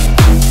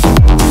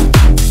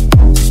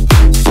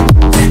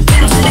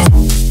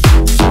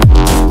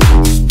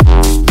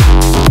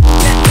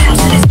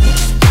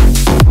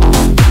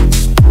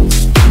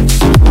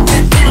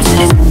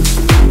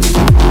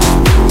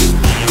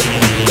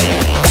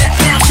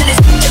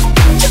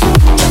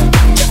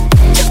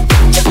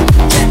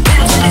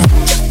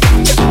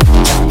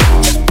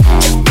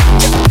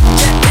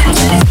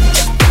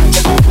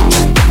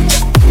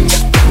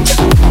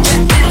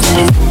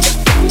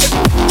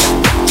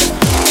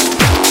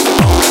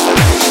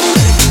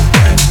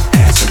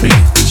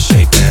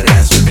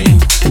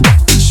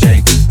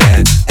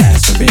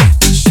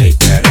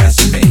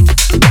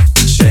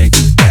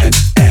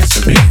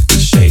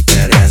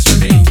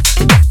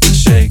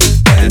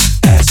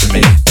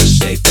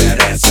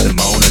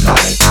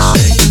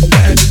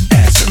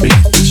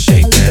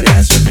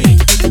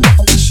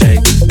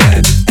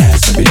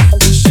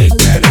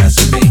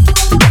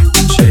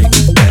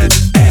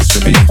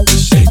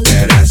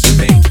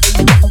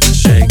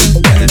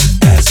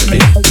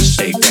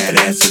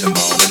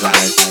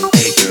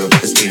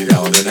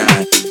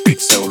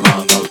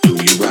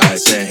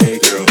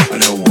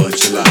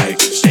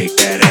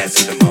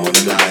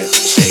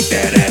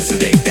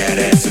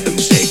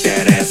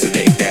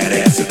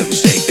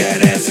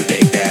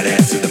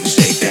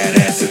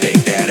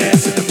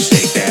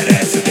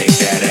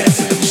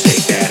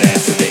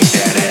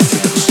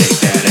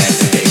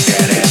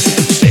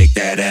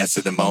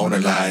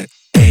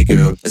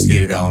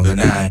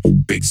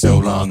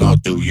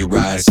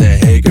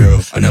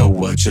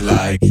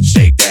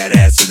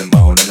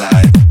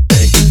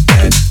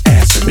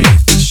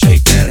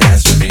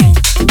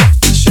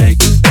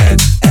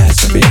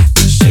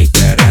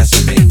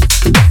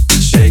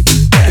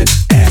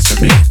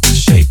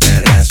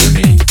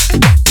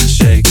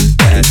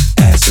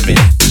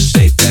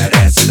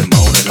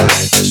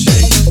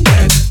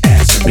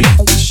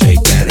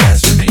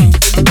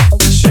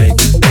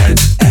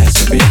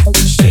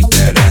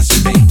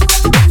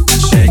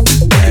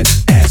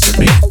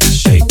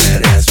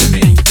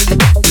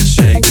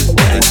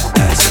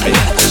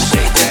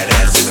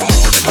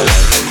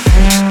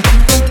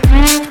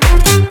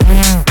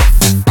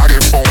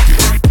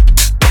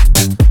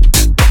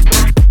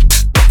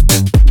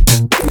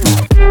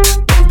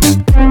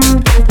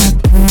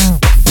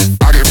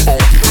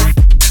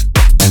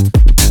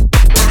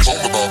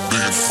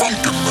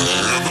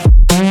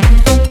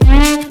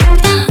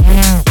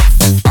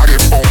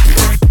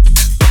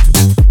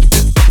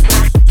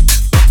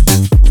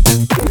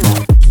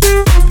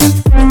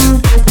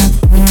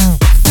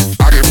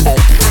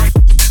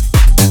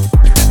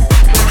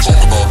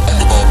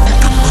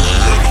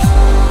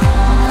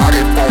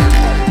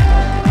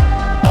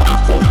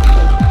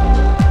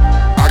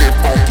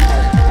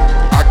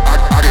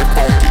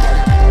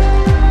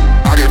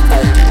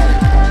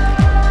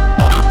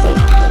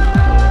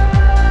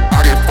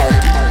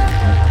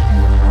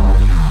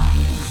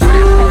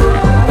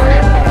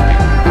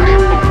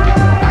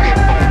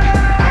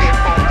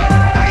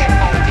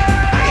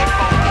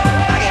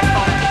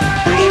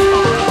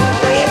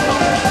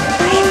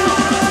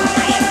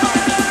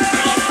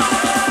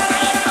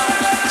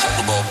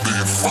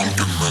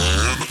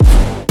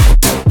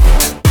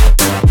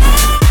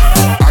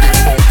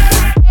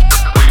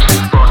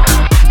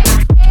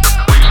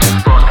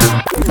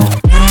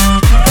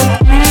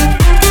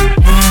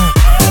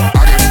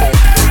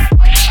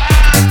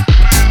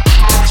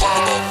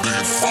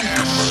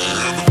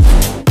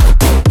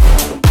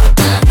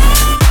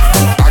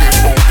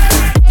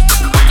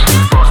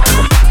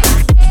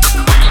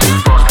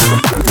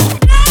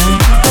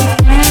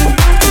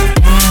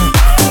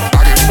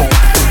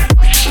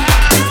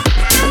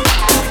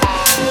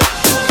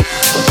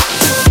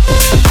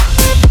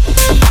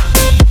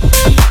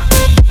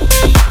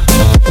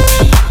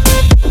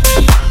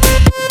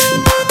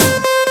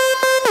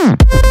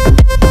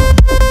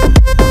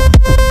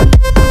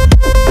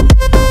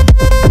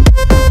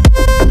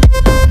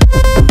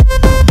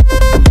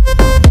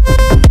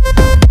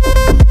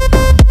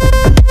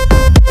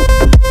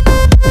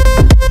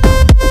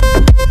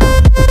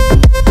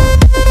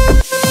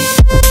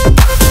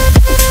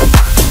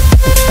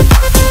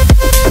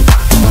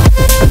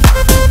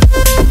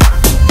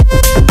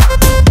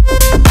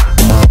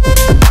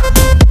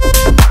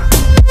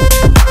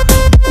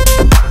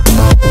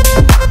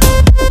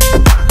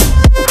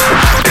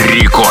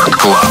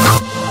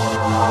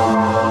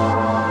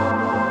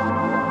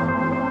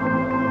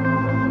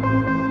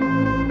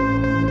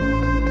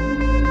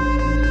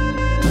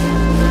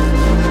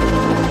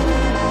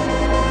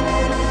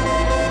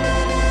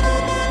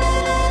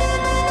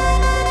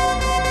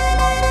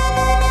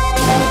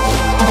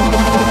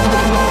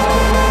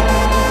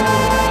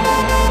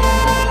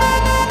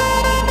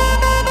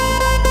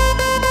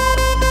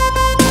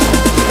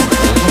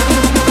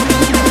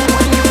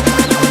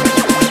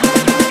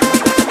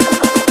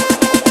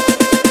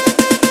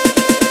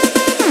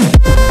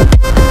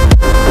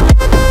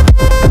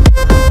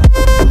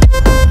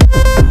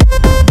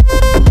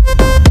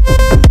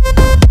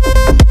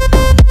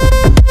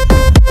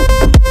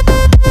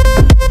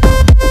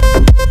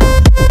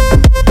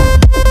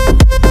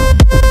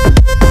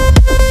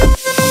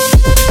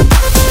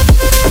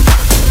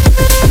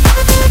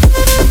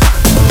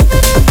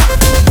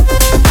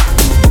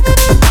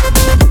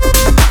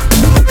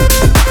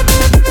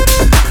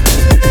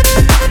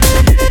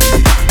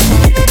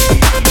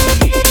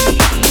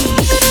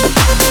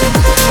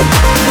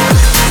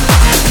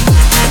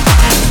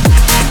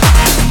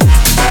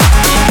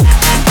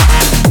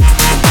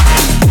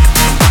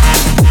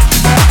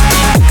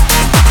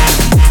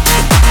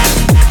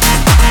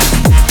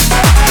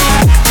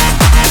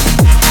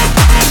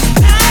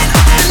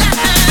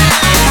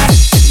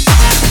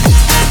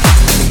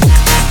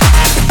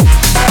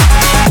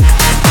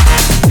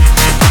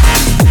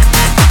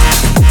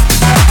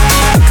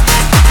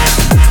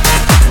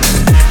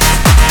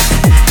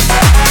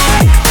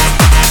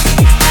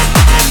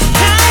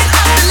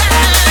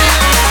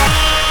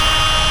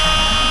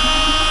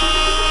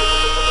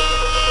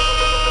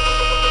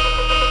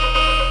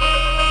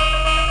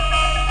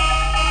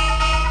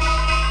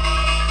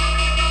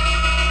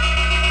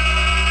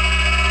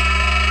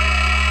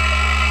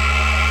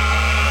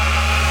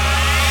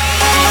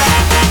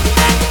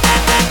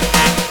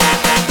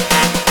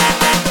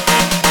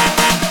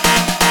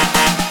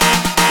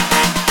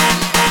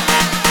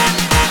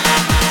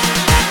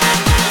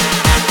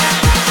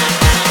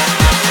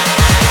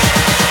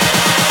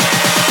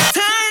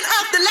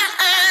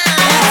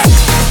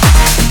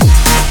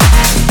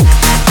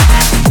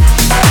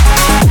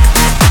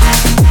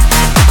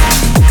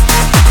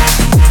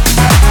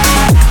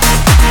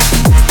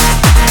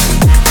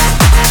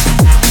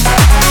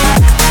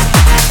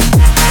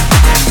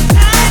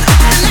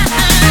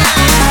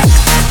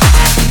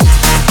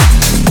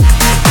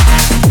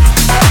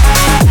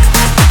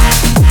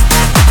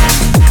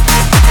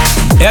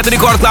 Это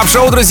Рекорд Клаб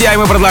Шоу, друзья, и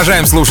мы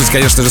продолжаем слушать,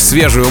 конечно же,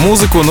 свежую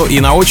музыку. Ну и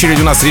на очереди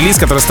у нас релиз,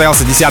 который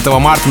состоялся 10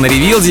 марта на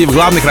Ревилде. И в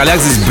главных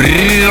ролях здесь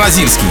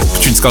бразильский,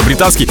 чуть не сказал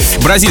британский,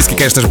 бразильский,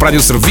 конечно же,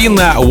 продюсер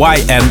Винна,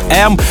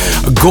 YNM,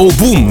 Go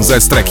Boom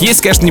называется трек.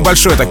 Есть, конечно,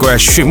 небольшое такое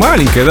ощущение,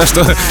 маленькое, да,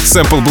 что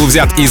сэмпл был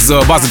взят из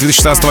базы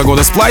 2016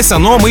 года Сплайса,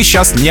 но мы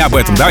сейчас не об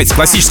этом. Давайте,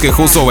 классическая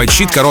хаусовая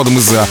читка, родом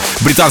из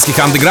британских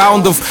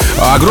андеграундов,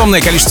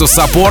 огромное количество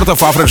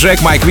саппортов,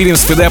 Афроджек, Майк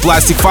Уильямс, Фиде,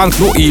 Пластик Фанк,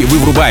 ну и вы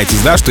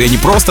врубаетесь, да, что я не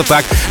просто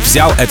так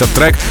взял этот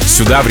трек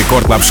сюда в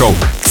Рекорд Клаб Шоу.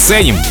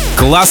 Ценим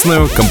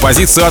классную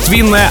композицию от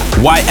Винна,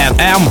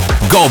 YNM,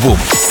 Go Boom.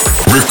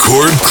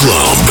 Record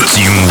Club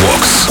Team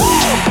Vox.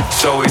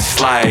 So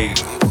it's like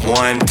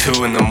 1,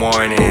 2 in the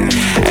morning,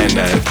 and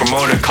the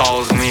promoter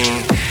calls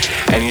me,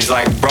 and he's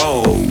like,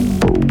 bro,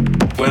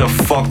 where the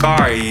fuck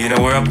are you? You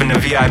know, we're up in the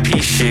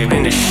VIP shit,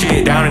 in the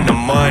shit, down in the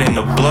mud, in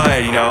the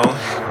blood, you know,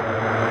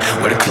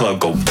 where the club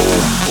go boom,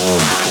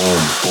 boom,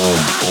 boom, boom,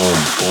 boom,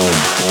 boom, boom,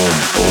 boom,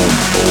 boom,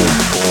 boom,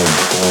 boom,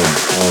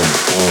 boom,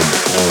 boom, boom,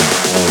 boom,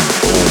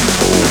 boom,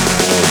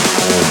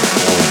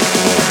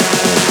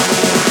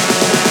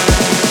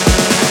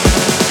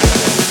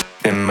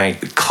 and make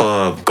the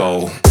club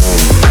go.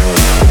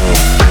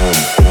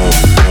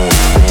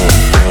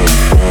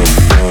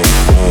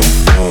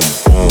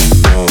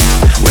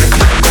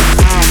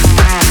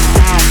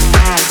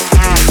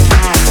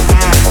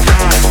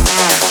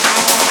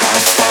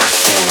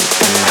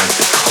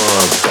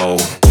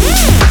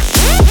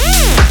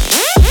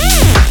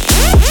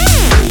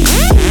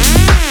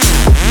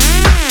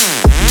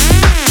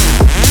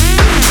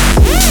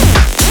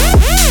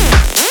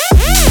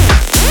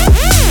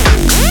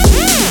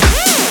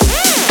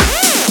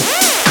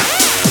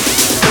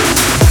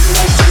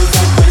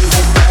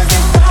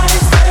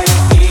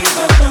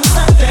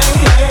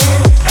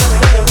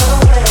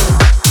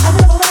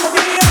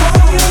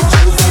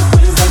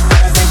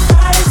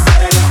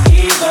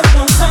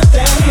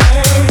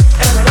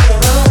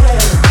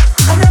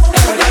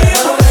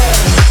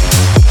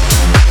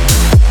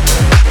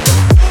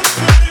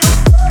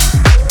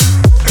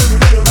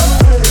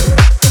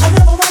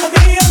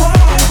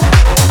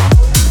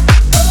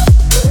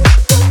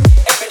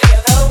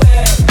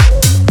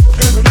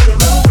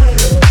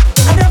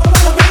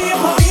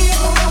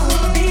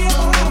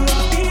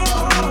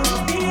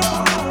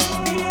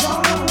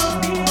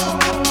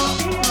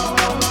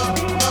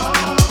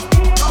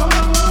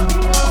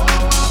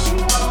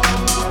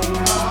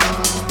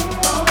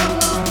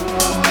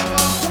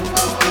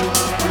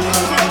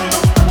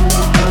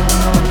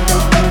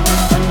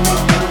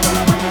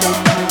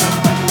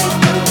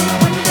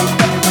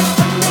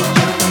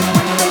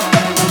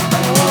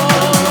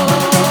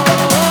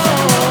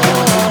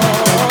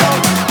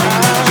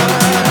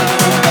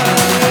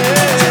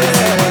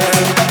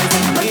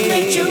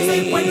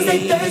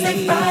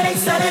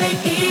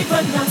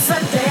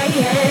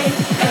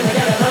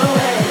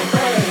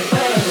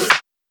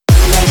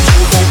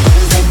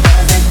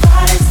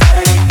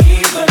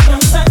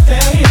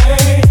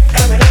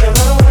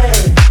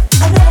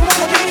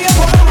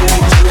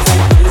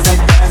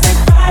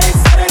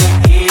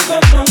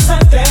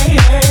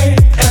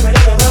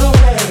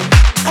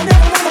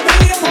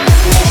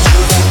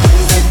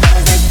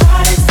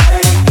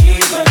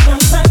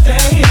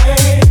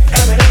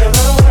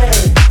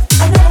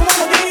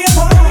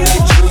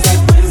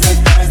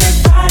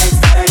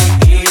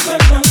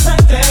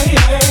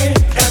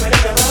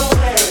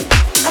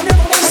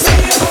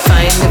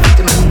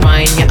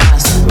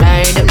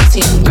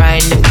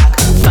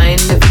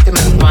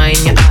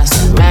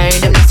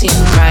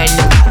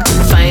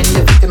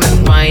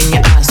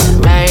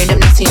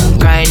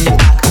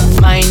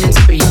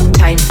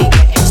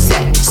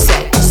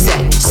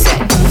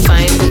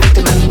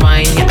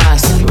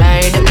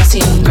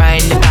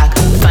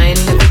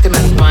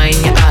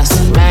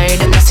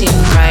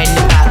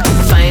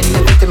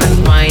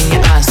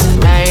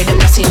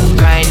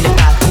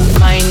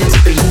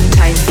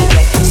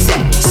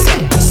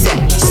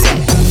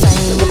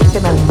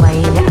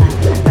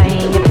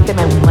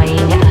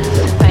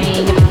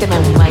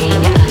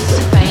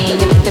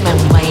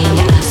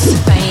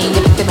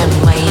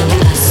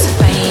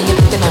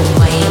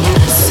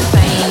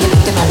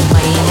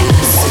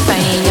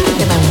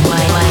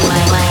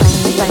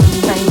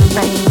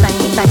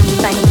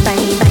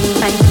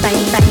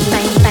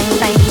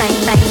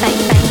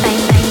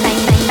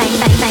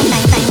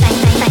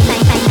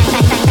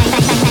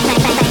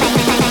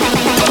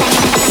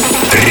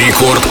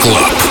 Рекорд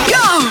Клаб.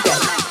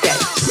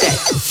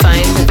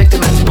 Find the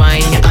victim and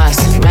whine your ass.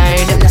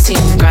 Married and nothing,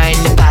 grind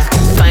the back.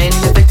 Find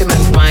the victim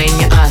and whine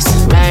your ass.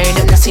 Married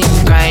and nothing,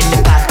 grind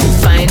the back.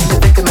 Find the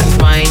victim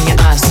and whine your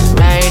ass.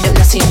 Married and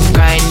nothing,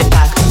 grind the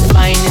back.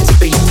 Mine and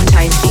spree,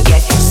 time to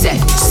get set,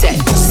 set,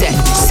 set,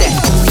 set.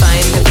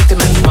 Find the victim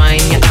and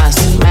whine your ass.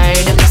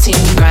 Married and nothing,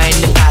 grind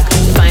the back.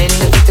 Find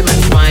the victim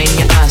and whine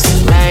your ass.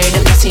 Married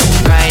and nothing,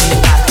 grind the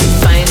back.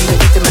 Find the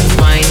victim and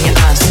whine your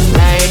ass.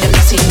 Married and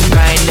nothing,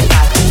 grind the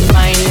back.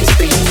 Mine and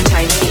spree.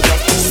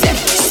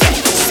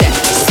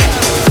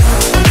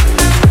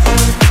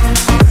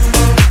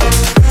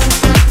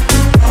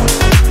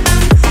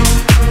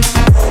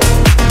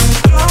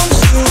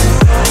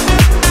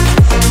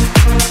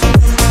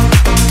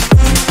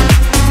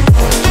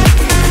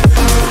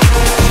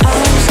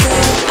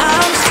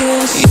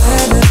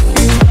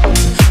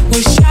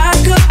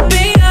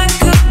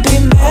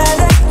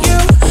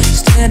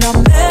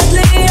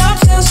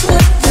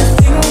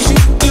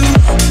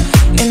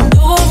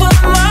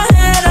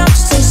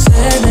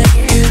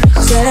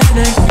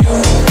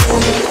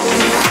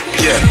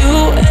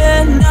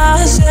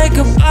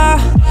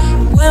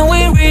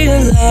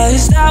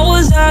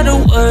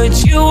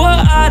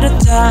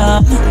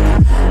 time.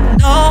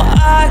 No,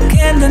 I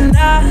can't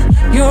deny,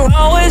 you're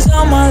always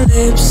on my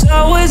lips,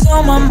 always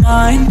on my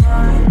mind.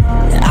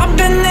 I've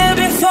been there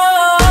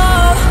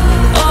before,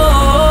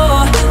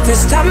 oh,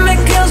 this time it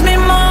kills me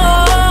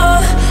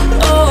more,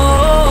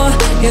 oh,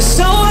 you're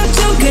so hard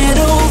to get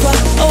over,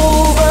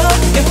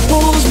 it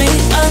pulls me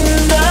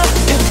under,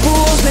 it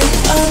pulls me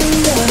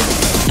under.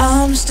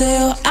 I'm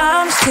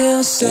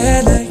still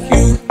sad at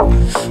you,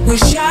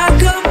 wish I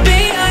could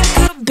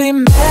be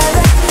mad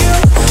at you,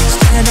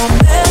 stand on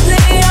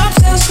madly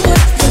obsessed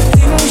with the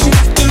things you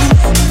do,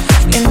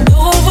 and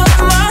over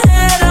my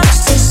head I'm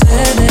still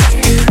sad at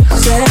you,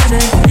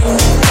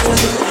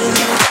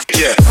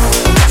 yeah.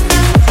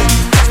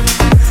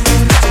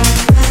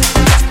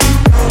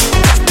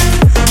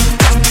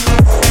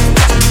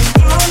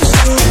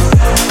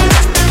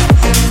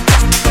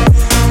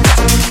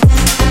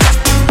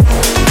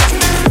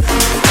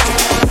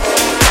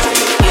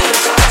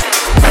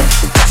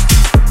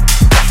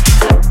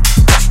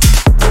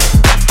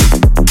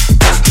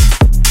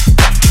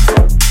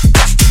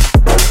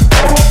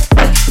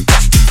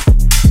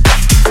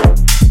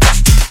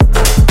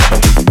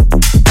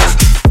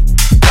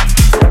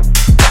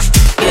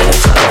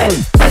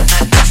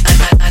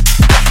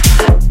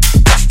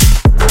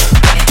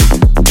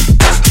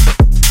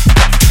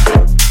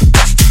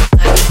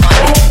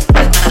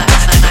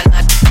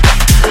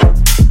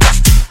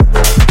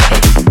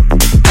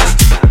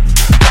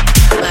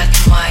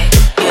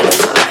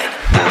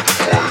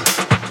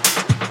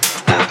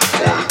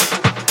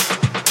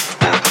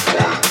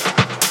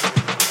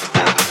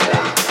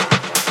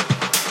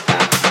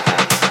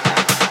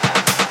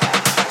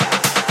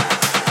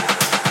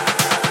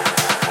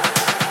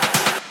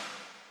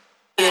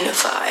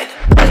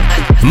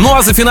 Ну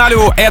а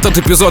зафиналю этот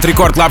эпизод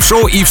Рекорд Клаб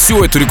Шоу и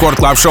всю эту Рекорд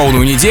Клаб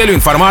Шоуную неделю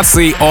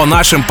информацией о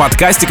нашем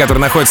подкасте, который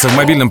находится в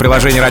мобильном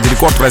приложении Радио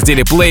Рекорд в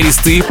разделе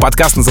 «Плейлисты».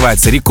 Подкаст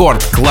называется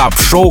Рекорд Клаб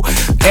Шоу.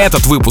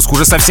 Этот выпуск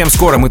уже совсем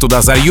скоро мы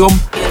туда зальем.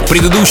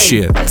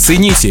 Предыдущие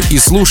цените и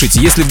слушайте.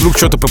 Если вдруг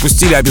что-то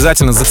пропустили,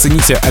 обязательно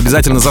зацените,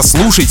 обязательно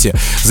заслушайте.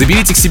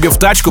 Заберите к себе в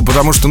тачку,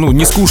 потому что,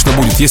 не скучно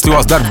будет. Если у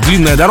вас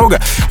длинная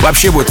дорога,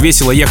 вообще будет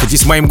весело ехать и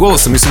с моим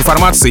голосом, и с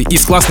информацией, и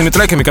с классными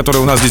треками,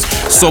 которые у нас здесь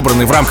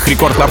собраны в рамках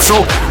Рекорд Клаб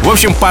Шоу. В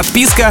общем,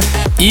 подписка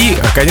и,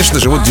 конечно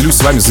же, делюсь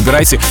с вами,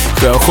 забирайте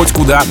хоть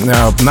куда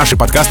наши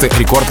подкасты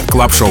Рекорд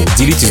Клаб Шоу.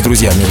 Делитесь с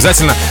друзьями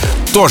обязательно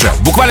тоже.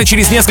 Буквально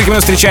через несколько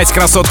минут встречайте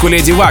красотку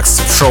Леди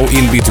Вакс в шоу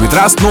In Beat with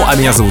Rust. Ну, а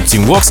меня зовут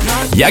Тим Вокс.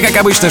 Я, как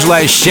обычно,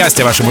 желаю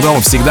счастья вашему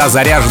дому, всегда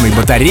заряженной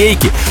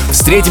батарейки.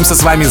 Встретимся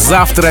с вами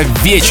завтра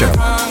вечером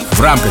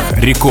в рамках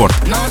Рекорд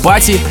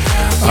Пати.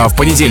 В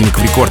понедельник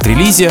в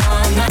рекорд-релизе.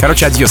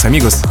 Короче, адьос,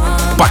 амигос.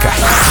 Пока.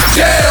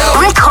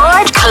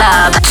 Record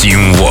Club.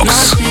 Тим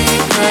Вокс.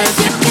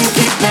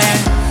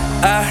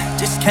 I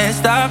just can't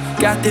stop.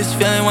 Got this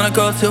feeling, wanna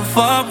go too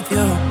far with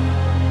you.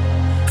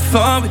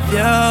 Far with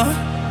you.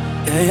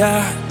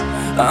 Yeah.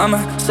 I'm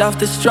a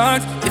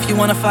self-destruct. If you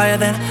wanna fire,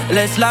 then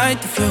let's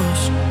light the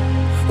fuse.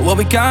 What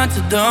we got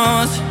to do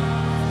is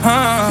No,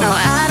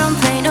 I don't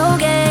play no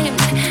games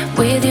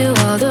with you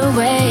all the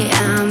way.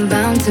 I'm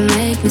bound to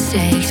make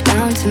mistakes,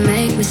 bound to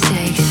make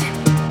mistakes.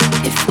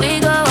 If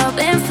we go up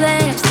in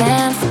flames,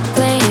 then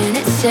playing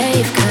it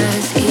safe.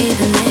 Cause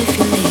even if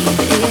you leave,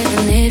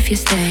 even if you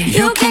stay,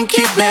 you can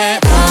keep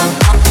it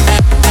up.